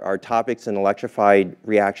think are topics in electrified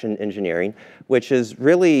reaction engineering, which is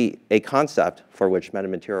really a concept for which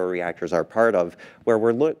metamaterial reactors are part of, where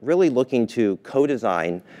we're really looking to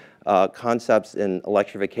co-design concepts in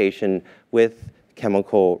electrification with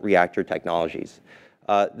chemical reactor technologies.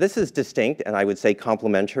 This is distinct and I would say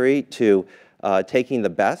complementary to taking the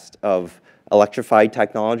best of electrified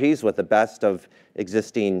technologies with the best of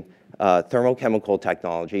existing thermochemical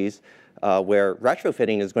technologies, where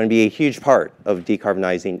retrofitting is going to be a huge part of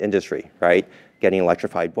decarbonizing industry, right? Getting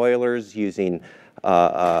electrified boilers, using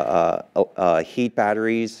heat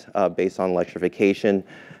batteries based on electrification.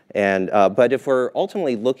 But if we're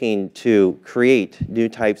ultimately looking to create new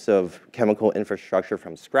types of chemical infrastructure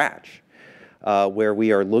from scratch, where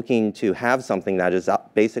we are looking to have something that is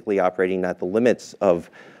basically operating at the limits of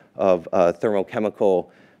thermochemical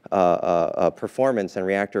performance and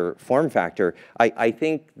reactor form factor, I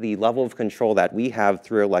think the level of control that we have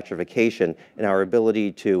through electrification and our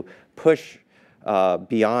ability to push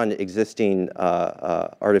beyond existing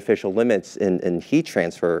artificial limits in heat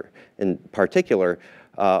transfer in particular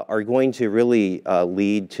are going to really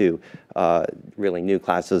lead to really new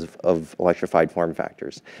classes of electrified form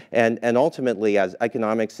factors. And ultimately, as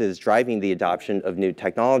economics is driving the adoption of new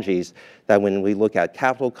technologies, that when we look at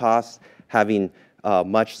capital costs, having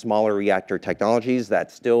much smaller reactor technologies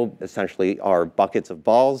that still essentially are buckets of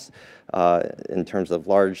balls in terms of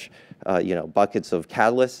large buckets of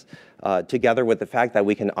catalysts, together with the fact that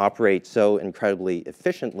we can operate so incredibly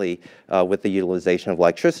efficiently with the utilization of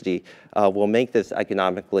electricity, will make this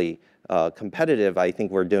economically competitive. I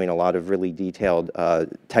think we're doing a lot of really detailed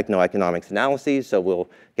techno-economics analyses, so we'll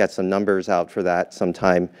get some numbers out for that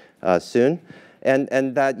sometime soon.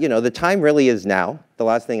 And that, the time really is now. The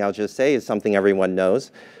last thing I'll just say is something everyone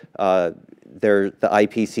knows. The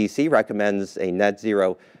IPCC recommends a net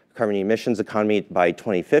zero carbon emissions economy by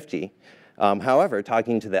 2050. However,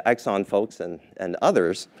 talking to the Exxon folks and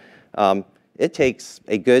others, it takes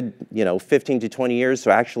a good 15 to 20 years to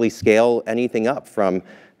actually scale anything up from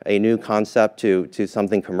a new concept to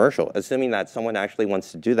something commercial, assuming that someone actually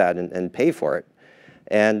wants to do that and pay for it.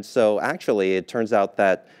 And so actually, it turns out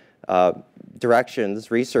that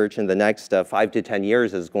research in the next 5 to 10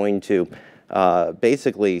 years is going to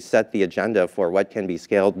basically set the agenda for what can be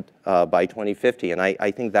scaled by 2050. And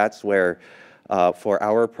I think that's where, for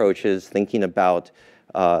our approaches, thinking about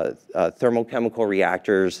thermochemical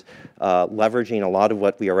reactors, leveraging a lot of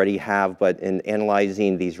what we already have, but in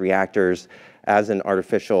analyzing these reactors as an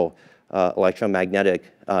artificial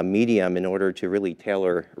electromagnetic medium in order to really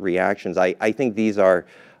tailor reactions. I think these are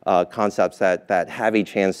concepts that have a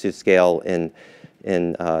chance to scale in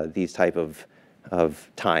these type of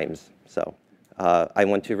times. So I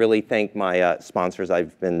want to really thank my sponsors.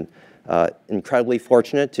 I've been incredibly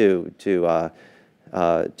fortunate to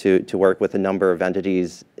work with a number of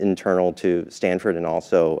entities internal to Stanford and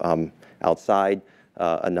also outside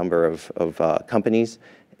a number of companies.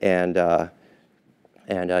 And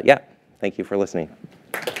yeah, thank you for listening.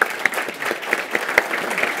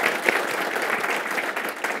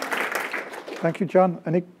 Thank you, John.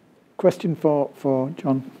 Any question for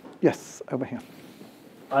John? Yes, over here.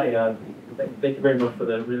 Hi, thank you very much for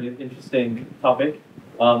the really interesting topic.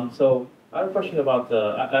 So I have a question about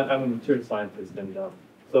I'm a material scientist, and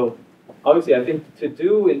so obviously I think to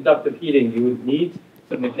do inductive heating, you would need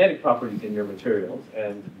some magnetic properties in your materials.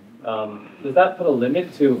 And does that put a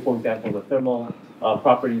limit to, for example, the thermal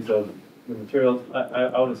properties of the materials?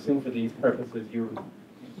 I would assume for these purposes you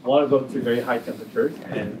want to go to very high temperatures,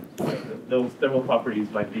 and those thermal properties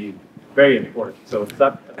might be very important. So is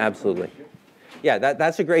that absolutely? Yeah,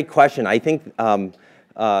 that's a great question. I think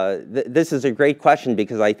this is a great question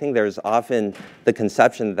because I think there's often the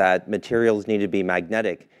conception that materials need to be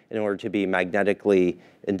magnetic in order to be magnetically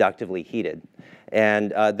inductively heated. And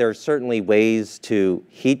there are certainly ways to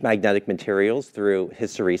heat magnetic materials through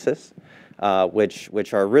hysteresis,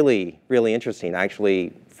 which are really, really interesting.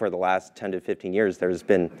 Actually, for the last 10 to 15 years, there's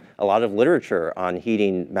been a lot of literature on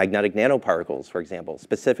heating magnetic nanoparticles, for example,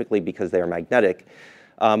 specifically because they are magnetic.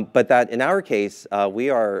 But that in our case, we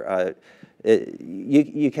are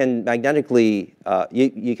you can magnetically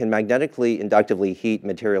inductively heat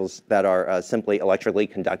materials that are simply electrically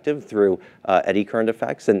conductive through eddy current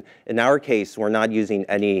effects. And in our case, we're not using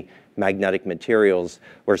any magnetic materials.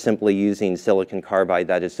 We're simply using silicon carbide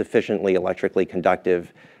that is sufficiently electrically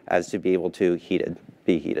conductive as to be able to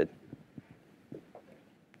be heated.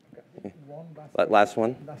 Last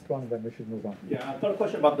one. Last one, then we should move on. Yeah, I've got a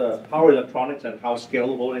question about the power electronics and how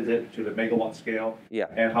scalable is it to the megawatt scale? Yeah.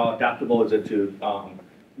 And how adaptable is it to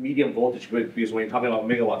medium voltage grid? Because when you're talking about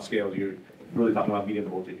megawatt scale, you're really talking about medium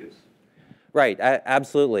voltages. Right,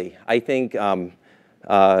 absolutely. I think there's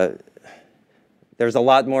a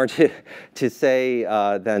lot more to say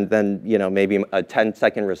than maybe a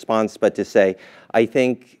 10-second response, but to say, I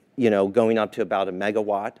think going up to about a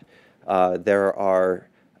megawatt, there are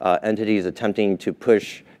entities attempting to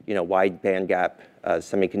push wide bandgap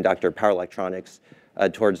semiconductor power electronics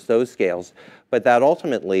towards those scales. But that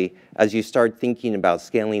ultimately, as you start thinking about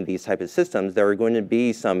scaling these type of systems, there are going to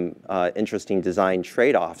be some interesting design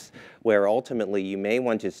trade-offs where ultimately you may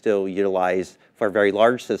want to still utilize, for very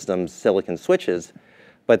large systems, silicon switches,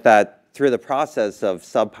 but that through the process of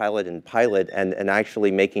sub-pilot and pilot and actually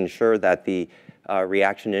making sure that the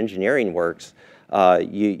reaction engineering works,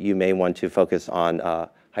 you may want to focus on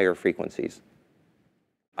higher frequencies.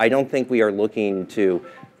 I don't think we are looking to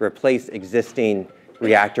replace existing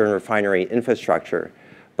reactor and refinery infrastructure,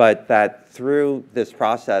 but that through this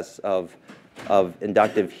process of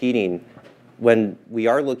inductive heating, when we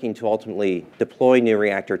are looking to ultimately deploy new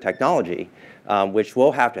reactor technology, which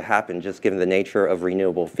will have to happen just given the nature of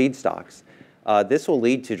renewable feedstocks, this will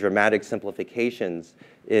lead to dramatic simplifications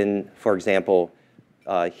in, for example,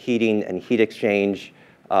 heating and heat exchange.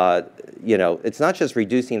 It's not just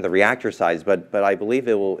reducing the reactor size, but I believe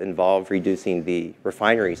it will involve reducing the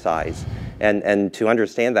refinery size. And to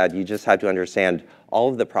understand that, you just have to understand all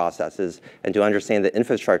of the processes and to understand the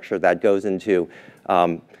infrastructure that goes into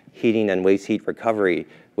heating and waste heat recovery,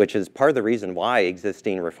 which is part of the reason why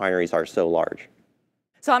existing refineries are so large.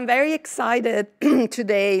 So I'm very excited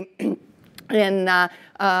today in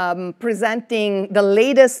presenting the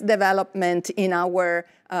latest development in our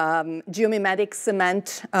Geomimetic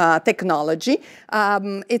cement technology.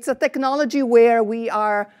 It's a technology where we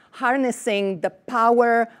are harnessing the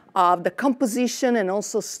power of the composition and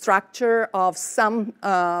also structure of some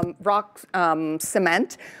rock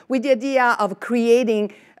cement with the idea of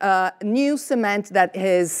creating new cement that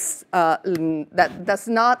that does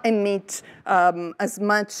not emit as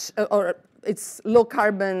much or it's low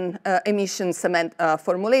carbon emission cement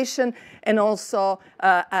formulation, and also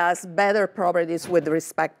has better properties with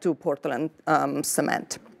respect to Portland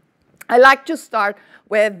cement. I like to start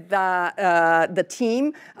with the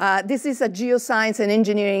team. This is a geoscience and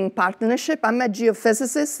engineering partnership. I'm a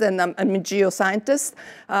geophysicist and I'm a geoscientist,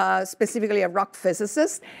 specifically a rock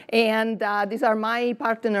physicist. And these are my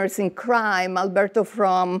partners in crime, Alberto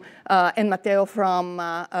and Matteo from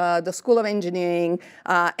the School of Engineering,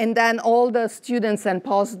 and then all the students and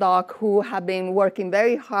postdoc who have been working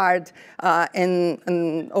very hard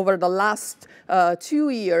over the last 2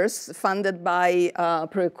 years, funded by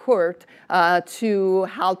Provost, to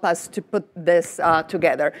help us to put this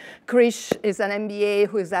together. Krish is an MBA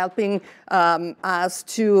who is helping us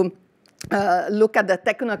to look at the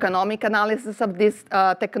techno-economic analysis of this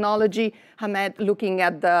technology. Hamed looking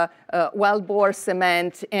at the well-bore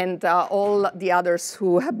cement, and all the others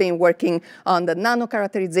who have been working on the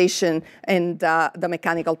nano-characterization and the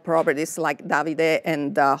mechanical properties like Davide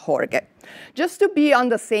and Jorge. Just to be on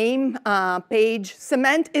the same page,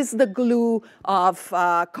 cement is the glue of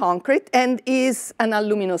concrete and is an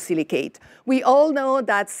aluminosilicate. We all know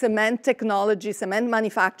that cement technology, cement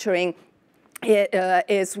manufacturing,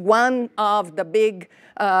 is one of the biggest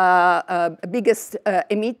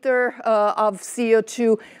emitter of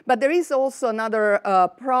CO2, but there is also another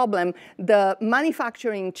problem. The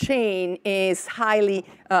manufacturing chain is highly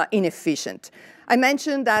inefficient. I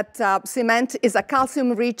mentioned that cement is a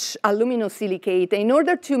calcium-rich aluminosilicate. In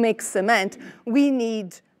order to make cement, we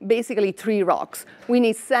need basically 3 rocks. We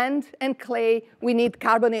need sand and clay. We need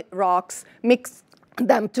carbonate rocks. Mix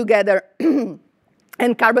them together.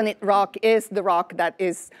 And carbonate rock is the rock that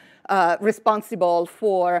is responsible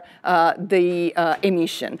for the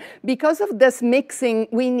emission. Because of this mixing,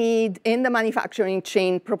 we need, in the manufacturing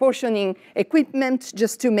chain, proportioning equipment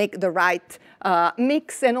just to make the right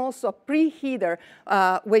mix, and also a preheater,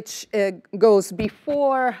 which goes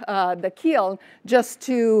before the kiln, just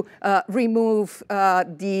to remove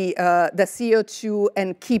the CO2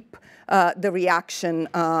 and keep the reaction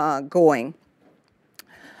going.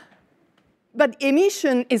 But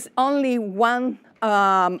emission is only one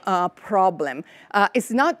problem.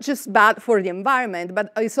 It's not just bad for the environment,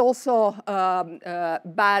 but it's also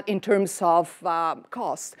bad in terms of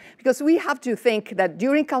cost. Because we have to think that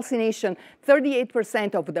during calcination,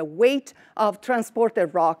 38% of the weight of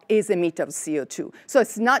transported rock is emitted of CO2. So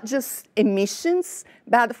it's not just emissions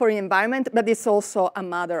bad for the environment, but it's also a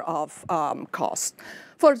matter of cost.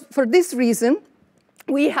 For this reason,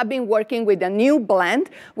 we have been working with a new blend,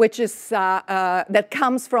 which is that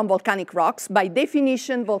comes from volcanic rocks. By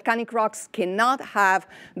definition, volcanic rocks cannot have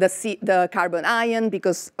the carbon ion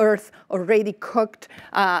because Earth already cooked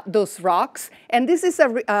those rocks. And this is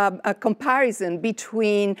a comparison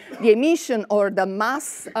between the emission or the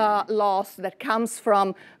mass loss that comes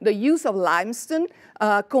from the use of limestone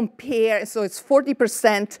so it's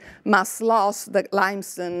 40% mass loss, the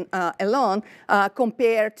limestone alone,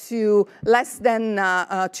 compared to less than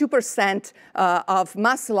 2% of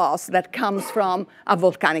mass loss that comes from a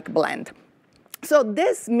volcanic blend. So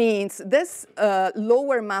this means, this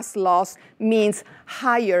lower mass loss means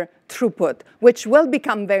higher throughput, which will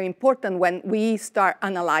become very important when we start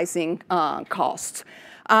analyzing costs.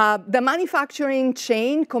 The manufacturing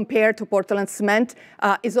chain compared to Portland cement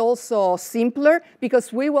is also simpler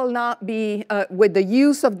because we will not be, with the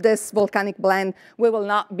use of this volcanic blend, we will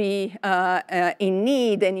not be in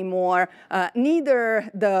need anymore, neither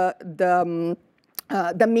the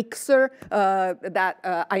mixer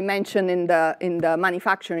that I mentioned in the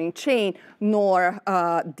manufacturing chain, nor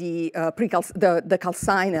the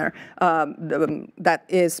calciner that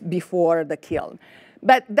is before the kiln.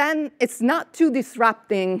 But then it's not too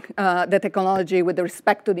disrupting the technology with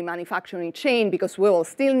respect to the manufacturing chain because we will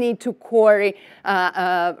still need to quarry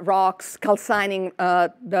rocks, calcining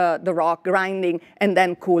the rock, grinding, and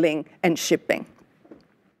then cooling and shipping.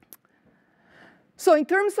 So in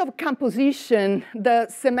terms of composition, the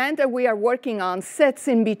cement that we are working on sits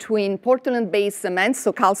in between Portland-based cement,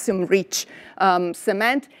 so calcium-rich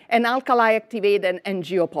cement, and alkali-activated and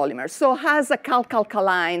geopolymers. So it has a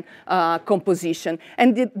calc-alkaline composition.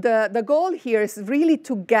 And the goal here is really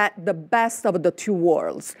to get the best of the two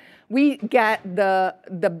worlds. We get the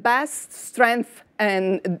best strength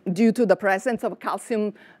and due to the presence of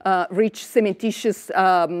calcium-rich cementitious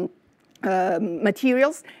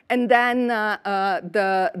materials, and then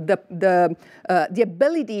the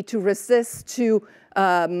ability to resist to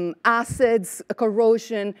acids,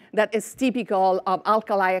 corrosion that is typical of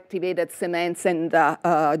alkali-activated cements and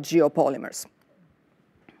geopolymers.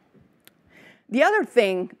 The other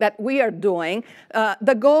thing that we are doing,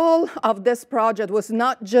 the goal of this project was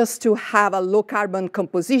not just to have a low carbon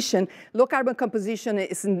composition. Low carbon composition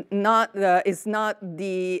is not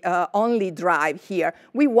the only drive here.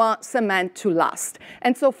 We want cement to last.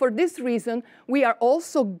 And so for this reason, we are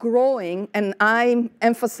also growing, and I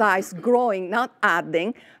emphasize growing, not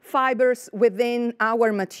adding, fibers within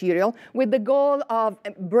our material with the goal of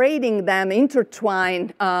braiding them,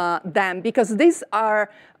 intertwine them, because this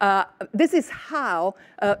is how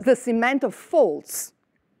the cement folds.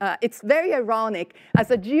 It's very ironic. As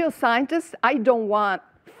a geoscientist, I don't want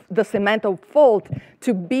the cement fold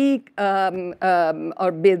to be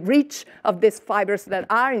or be rich of these fibers that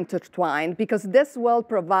are intertwined, because this will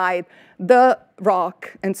provide the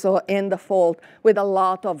rock, and so in the fold, with a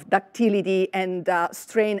lot of ductility and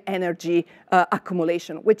strain energy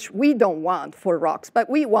accumulation, which we don't want for rocks, but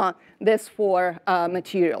we want this for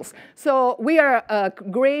materials. So we are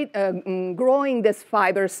growing these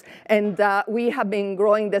fibers, and we have been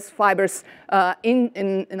growing these fibers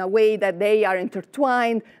in a way that they are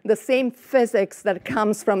intertwined, the same physics that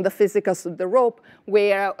comes from the physics of the rope,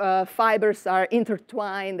 where fibers are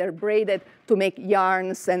intertwined, they're braided to make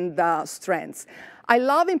yarns and strands. I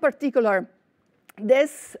love in particular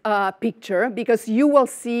this picture because you will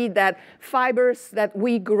see that fibers that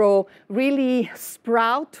we grow really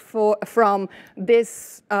sprout from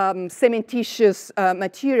this cementitious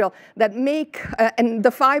material that make, and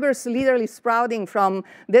the fibers literally sprouting from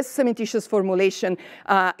this cementitious formulation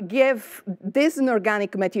give this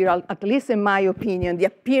inorganic material, at least in my opinion, the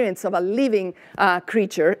appearance of a living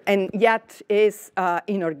creature, and yet is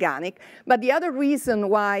inorganic. But the other reason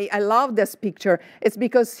why I love this picture is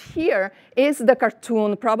because here is the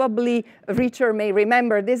cartoon. Probably Richard may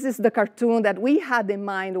remember, this is the cartoon that we had in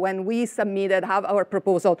mind when we submitted our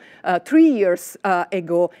proposal 3 years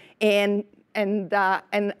ago. And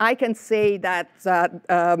I can say that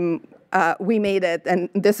we made it, and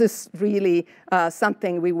this is really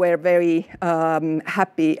something we were very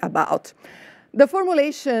happy about. The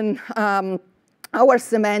formulation, our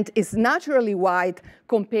cement is naturally white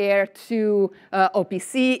compared to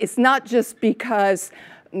OPC. It's not just because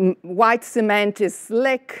white cement is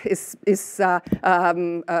slick, is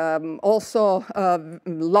also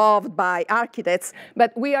loved by architects,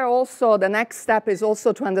 but we are also, the next step is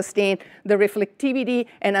also to understand the reflectivity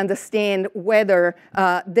and understand whether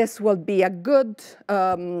this will be a good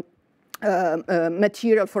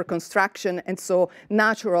material for construction, and so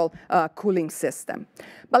natural cooling system.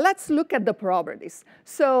 But let's look at the properties.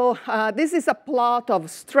 So this is a plot of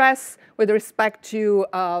stress with respect to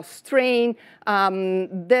strain.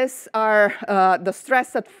 These are the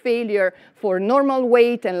stress at failure for normal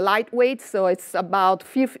weight and lightweight. So it's about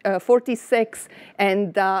 46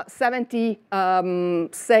 and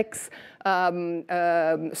 76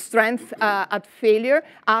 strength at failure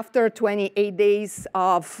after 28 days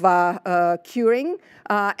of curing.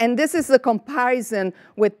 And this is a comparison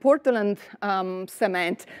with Portland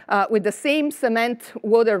cement with the same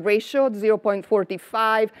cement-water ratio,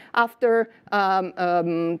 0.45. After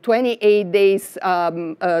 28 days,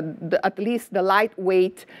 at least the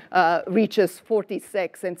lightweight reaches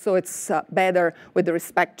 46. And so it's better with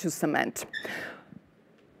respect to cement.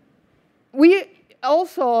 We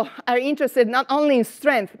also are interested not only in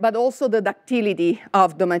strength, but also the ductility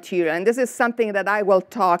of the material. And this is something that I will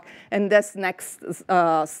talk in this next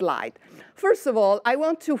slide. First of all, I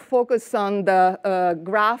want to focus on the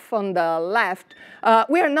graph on the left.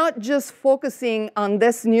 We are not just focusing on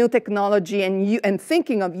this new technology and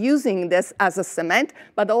thinking of using this as a cement,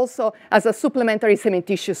 but also as a supplementary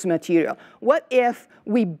cementitious material. What if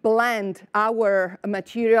we blend our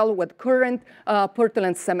material with current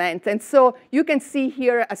Portland cement? And so you can see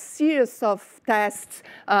here a series of tests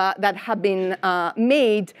that have been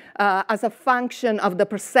made as a function of the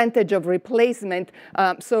percentage of replacement.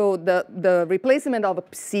 So the replacement of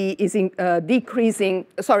OPC is decreasing,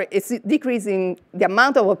 it's decreasing, the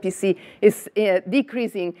amount of OPC is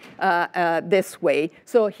decreasing this way.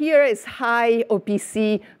 So here is high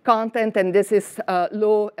OPC content, and this is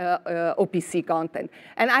low OPC content.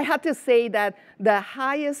 And I have to say that the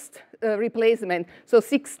highest replacement, so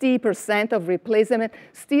 60% of replacement,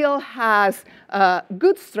 still has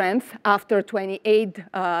good strength after 28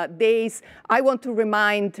 days. I want to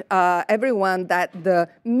remind everyone that the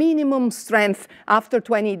minimum strength after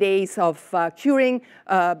 20 days of curing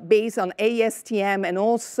based on ASTM and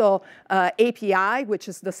also API, which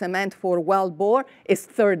is the cement for well bore, is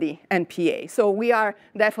 30 MPa. So we are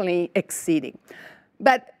definitely exceeding.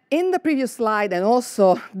 But in the previous slide and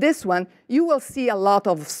also this one, you will see a lot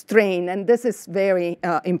of strain, and this is very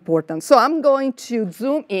important. So I'm going to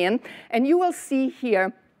zoom in, and you will see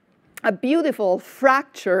here a beautiful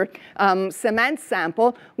fractured cement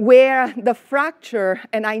sample where the fracture,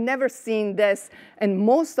 and I never seen this in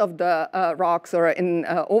most of the rocks or in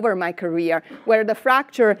over my career, where the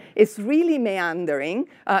fracture is really meandering.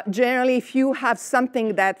 Generally, if you have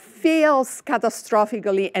something that fails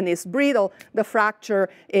catastrophically and is brittle, the fracture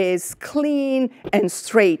is clean and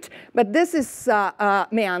straight. But this is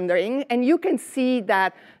meandering, and you can see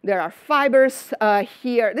that there are fibers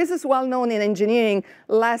here. This is well known in engineering,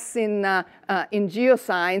 less in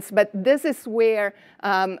geoscience, but this is where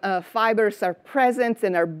fibers are present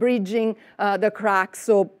and are bridging the cracks,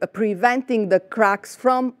 so preventing the cracks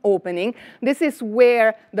from opening. This is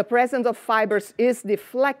where the presence of fibers is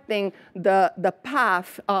deflecting the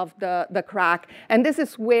path of the crack, and this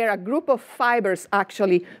is where a group of fibers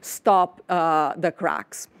actually stop the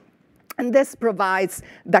cracks. And this provides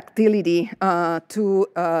ductility to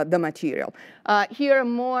the material. Here,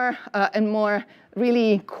 more and more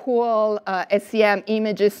really cool SEM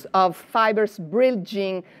images of fibers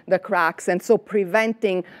bridging the cracks, and so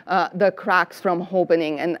preventing the cracks from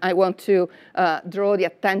opening. And I want to draw the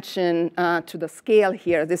attention to the scale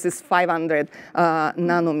here. This is 500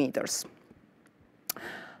 nanometers.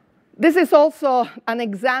 This is also an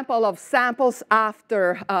example of samples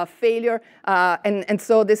after failure, and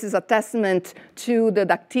so this is a testament to the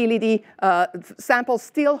ductility. Samples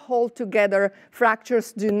still hold together,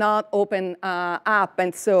 fractures do not open up,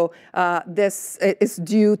 and so this is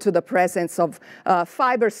due to the presence of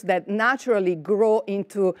fibers that naturally grow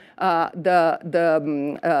into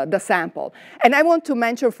the sample. And I want to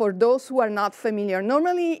mention, for those who are not familiar,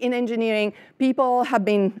 normally in engineering, people have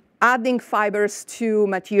been adding fibers to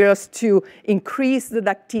materials to increase the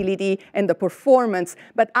ductility and the performance.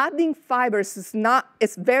 But adding fibers is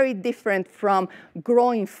very different from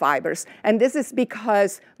growing fibers. And this is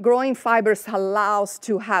because growing fibers allows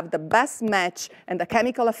to have the best match and the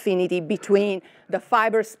chemical affinity between the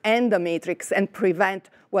fibers and the matrix and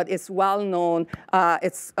prevent what is well known,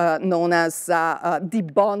 it's known as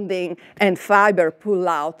debonding and fiber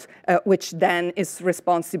pull-out, which then is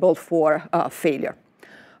responsible for failure.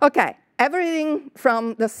 Okay, everything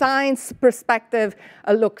from the science perspective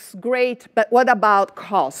looks great, but what about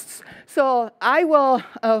costs? So I will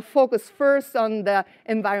focus first on the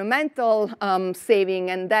environmental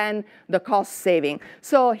saving and then the cost saving.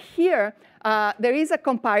 So here, there is a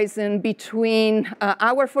comparison between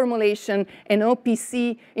our formulation and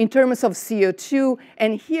OPC in terms of CO2.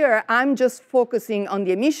 And here, I'm just focusing on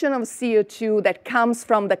the emission of CO2 that comes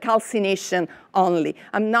from the calcination only.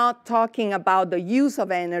 I'm not talking about the use of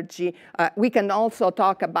energy. We can also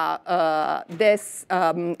talk about this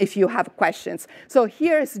if you have questions. So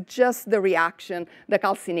here's just the reaction, the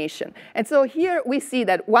calcination. And so here we see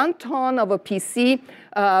that 1 ton of OPC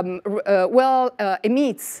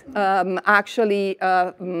emits actually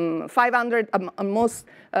 500, almost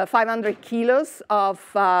 500 kilos of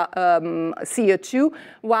CO2,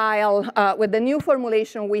 while with the new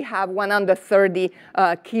formulation, we have 130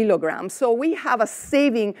 kilograms. So we have a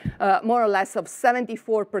saving more or less of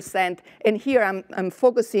 74%. And here I'm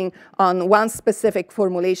focusing on one specific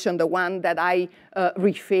formulation, the one that I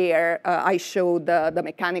I showed the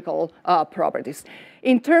mechanical properties.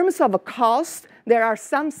 In terms of a cost, there are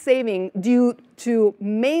some savings due to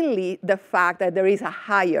mainly the fact that there is a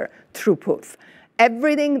higher throughput.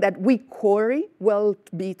 Everything that we quarry will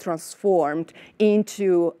be transformed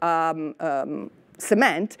into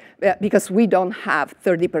cement because we don't have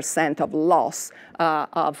 30% of loss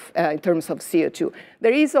in terms of CO2.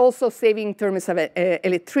 There is also saving in terms of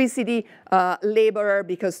electricity, labor,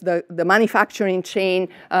 because the manufacturing chain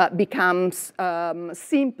becomes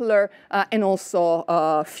simpler, and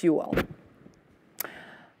also fuel.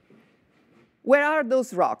 Where are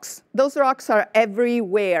those rocks? Those rocks are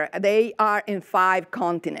everywhere. They are in 5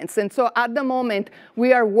 continents. And so at the moment,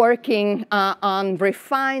 we are working on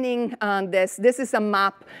refining this. This is a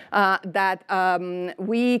map that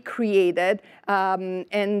we created.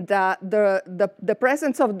 And the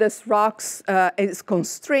presence of these rocks is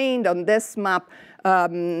constrained on this map.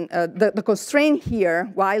 The constraint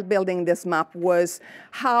here, while building this map, was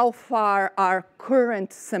how far are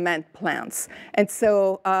current cement plants. And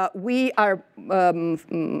so we are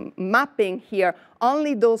mapping here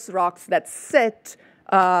only those rocks that sit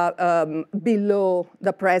below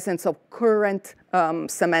the presence of current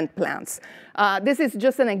cement plants. This is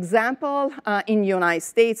just an example. In the United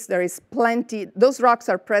States, there is plenty. Those rocks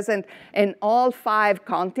are present in all 5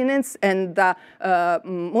 continents, and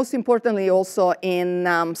most importantly, also in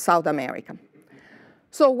South America.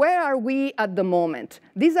 So where are we at the moment?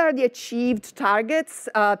 These are the achieved targets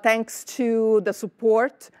thanks to the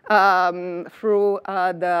support through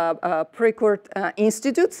the Precourt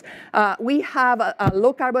Institutes. We have a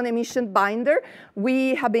low carbon emission binder.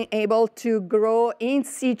 We have been able to grow in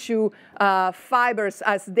situ fibers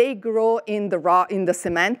as they grow in the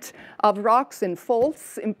cement of rocks and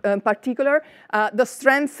faults in particular. The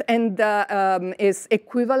strength is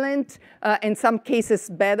equivalent, in some cases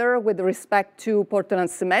better with respect to Portland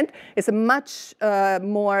cement. It's a much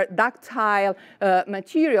more ductile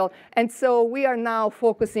material. And so we are now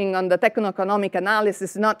focusing on the techno-economic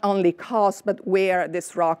analysis, not only cost, but where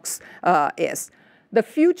this rocks is. The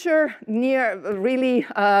future really,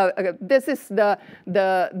 this is the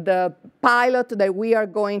pilot that we are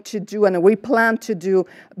going to do and we plan to do,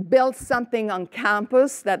 build something on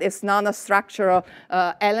campus that is not a structural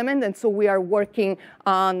element. And so we are working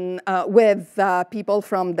on with people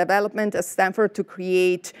from development at Stanford to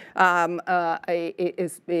create a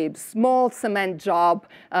small cement job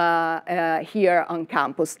here on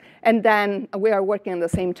campus. And then we are working at the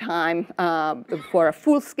same time for a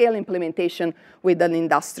full-scale implementation with an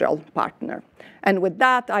industrial partner. And with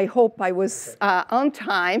that, I hope I was on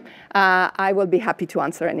time. I will be happy to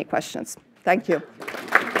answer any questions. Thank you.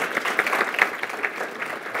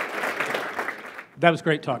 That was a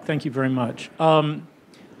great talk. Thank you very much. I'm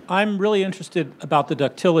really interested about the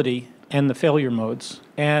ductility and the failure modes,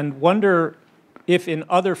 and wonder if in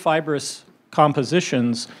other fibrous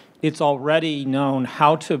compositions, it's already known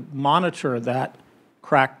how to monitor that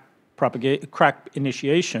crack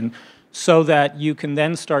initiation, so that you can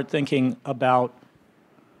then start thinking about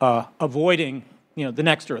avoiding, the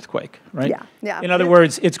next earthquake, right? Yeah, yeah. In other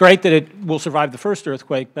words, it's great that it will survive the first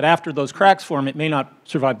earthquake, but after those cracks form, it may not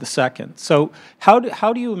survive the second. So how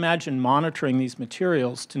do you imagine monitoring these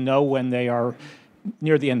materials to know when they are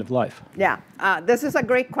near the end of life? Yeah, this is a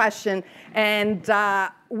great question. And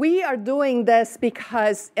we are doing this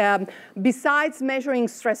because besides measuring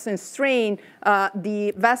stress and strain,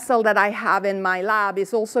 the vessel that I have in my lab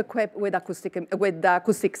is also equipped with acoustic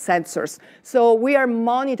sensors. So we are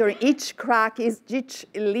monitoring each crack, each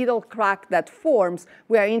little crack that forms.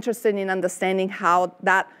 We are interested in understanding how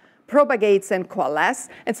that propagates and coalesces.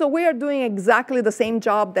 And so we are doing exactly the same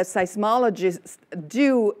job that seismologists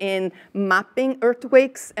do in mapping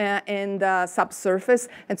earthquakes in the subsurface.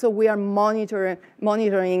 And so we are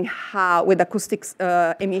monitoring how, with acoustic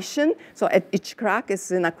emission. So at each crack is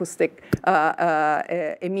an acoustic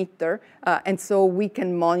emitter. And so we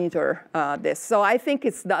can monitor this. So I think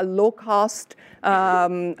it's the low-cost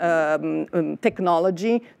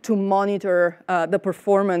technology to monitor the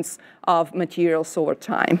performance of materials over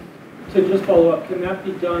time. So just follow up, can that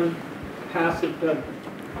be done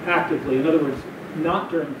actively? In other words, not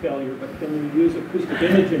during failure, but can you use acoustic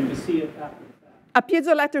imaging to see it after the fact? A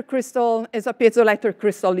piezoelectric crystal is a piezoelectric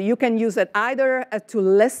crystal. You can use it either to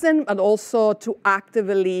listen, but also to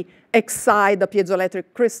actively excite the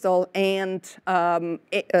piezoelectric crystal and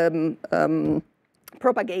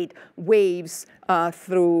propagate waves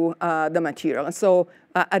through the material. And so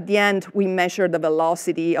at the end, we measure the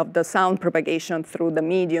velocity of the sound propagation through the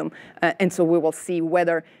medium. And so we will see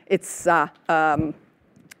whether it's the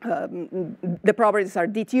properties are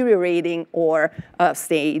deteriorating or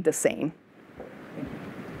stay the same.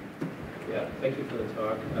 Yeah, thank you for the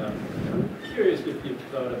talk. I'm curious if you've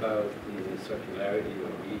thought about the circularity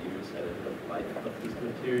or reuse at the life of this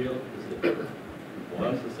material. Is it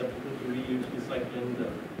more susceptible to reuse,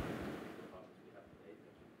 recycling?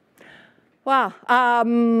 Wow.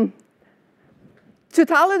 To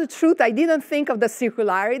tell you the truth, I didn't think of the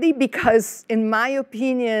circularity because, in my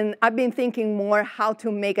opinion, I've been thinking more how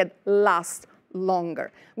to make it last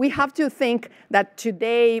longer. We have to think that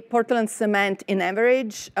today, Portland cement, in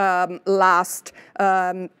average, lasts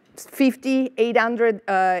 50, 800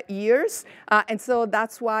 years. And so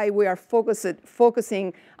that's why we are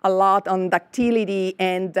focusing a lot on ductility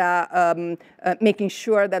and making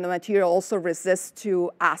sure that the material also resists to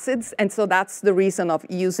acids. And so that's the reason of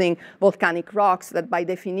using volcanic rocks that by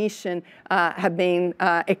definition have been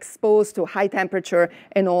exposed to high temperature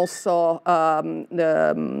and also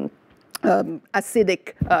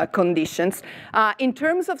acidic conditions. In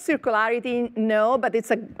terms of circularity, no, but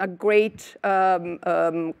it's a great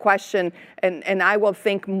question, and I will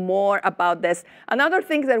think more about this. Another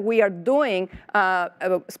thing that we are doing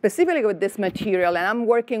specifically with this material, and I'm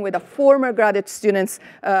working with a former graduate students,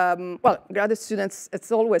 well, graduate students,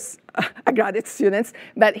 it's always a graduate students,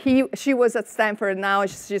 but she was at Stanford, now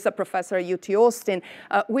she's a professor at UT Austin.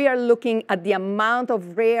 We are looking at the amount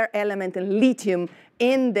of rare element in lithium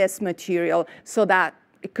in this material so that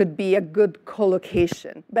it could be a good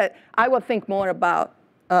collocation. But I will think more about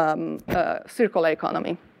circular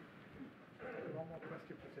economy.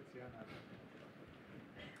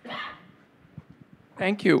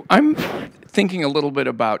 Thank you. I'm thinking a little bit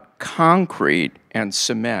about concrete and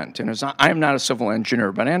cement. And I'm not a civil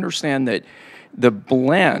engineer, but I understand that the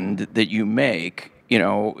blend that you make, you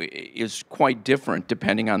know, is quite different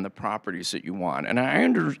depending on the properties that you want. And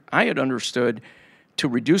I had understood to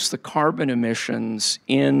reduce the carbon emissions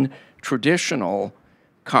in traditional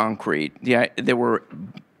concrete, there were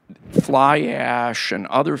fly ash and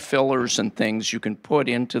other fillers and things you can put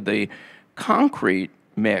into the concrete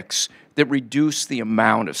mix that reduce the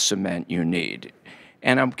amount of cement you need.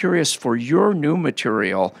 And I'm curious, for your new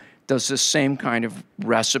material, does the same kind of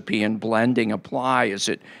recipe and blending apply? Is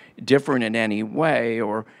it different in any way,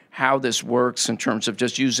 or how this works in terms of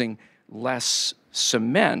just using less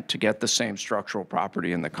cement to get the same structural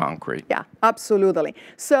property in the concrete? Yeah, absolutely.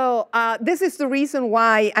 So this is the reason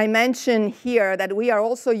why I mentioned here that we are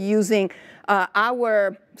also using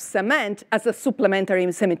our cement as a supplementary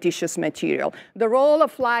cementitious material. The role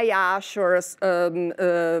of fly ash or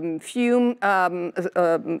fume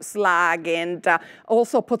slag and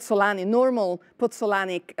also pozzolanic, normal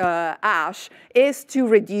pozzolanic ash is to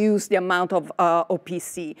reduce the amount of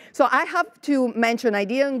OPC. So I have to mention, I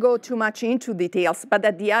didn't go too much into details, but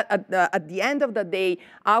at the end of the day,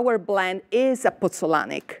 our blend is a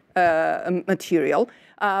pozzolanic material.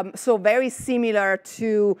 So very similar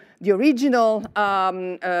to the original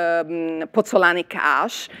pozzolanic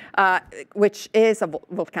ash, which is a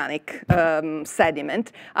volcanic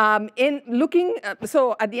sediment. In looking,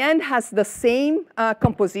 so at the end has the same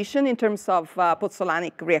composition in terms of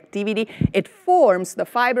pozzolanic reactivity. It forms, the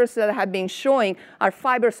fibers that I have been showing are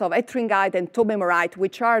fibers of ettringite and tobemorite,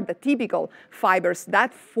 which are the typical fibers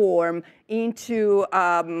that form into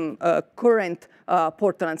current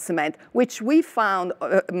Portland cement, which we found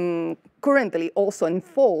currently also in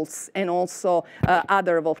faults and also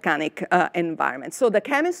other volcanic environments. So the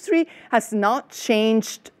chemistry has not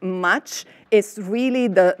changed much. It's really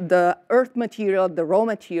the earth material, the raw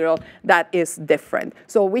material that is different.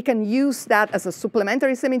 So we can use that as a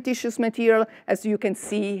supplementary cementitious material, as you can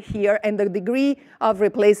see here. And the degree of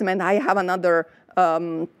replacement, I have another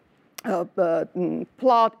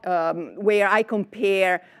plot where I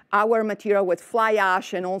compare our material with fly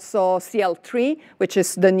ash and also Cl3, which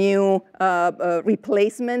is the new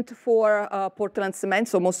replacement for Portland cement,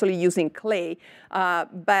 so mostly using clay.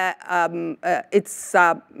 But it's,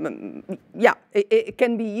 yeah, it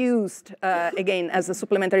can be used, again, as a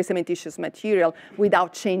supplementary cementitious material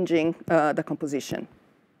without changing the composition.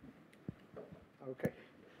 Okay.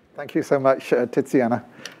 Thank you so much, Tiziana.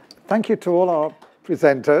 Thank you to all our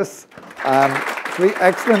presenters. 3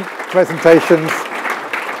 excellent presentations.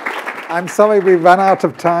 I'm sorry we ran out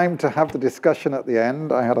of time to have the discussion at the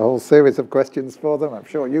end. I had a whole series of questions for them. I'm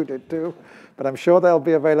sure you did too. But I'm sure they'll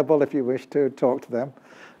be available if you wish to talk to them.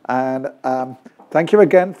 And thank you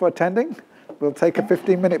again for attending. We'll take a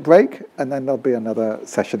 15-minute break, and then there'll be another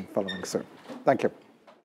session following soon. Thank you.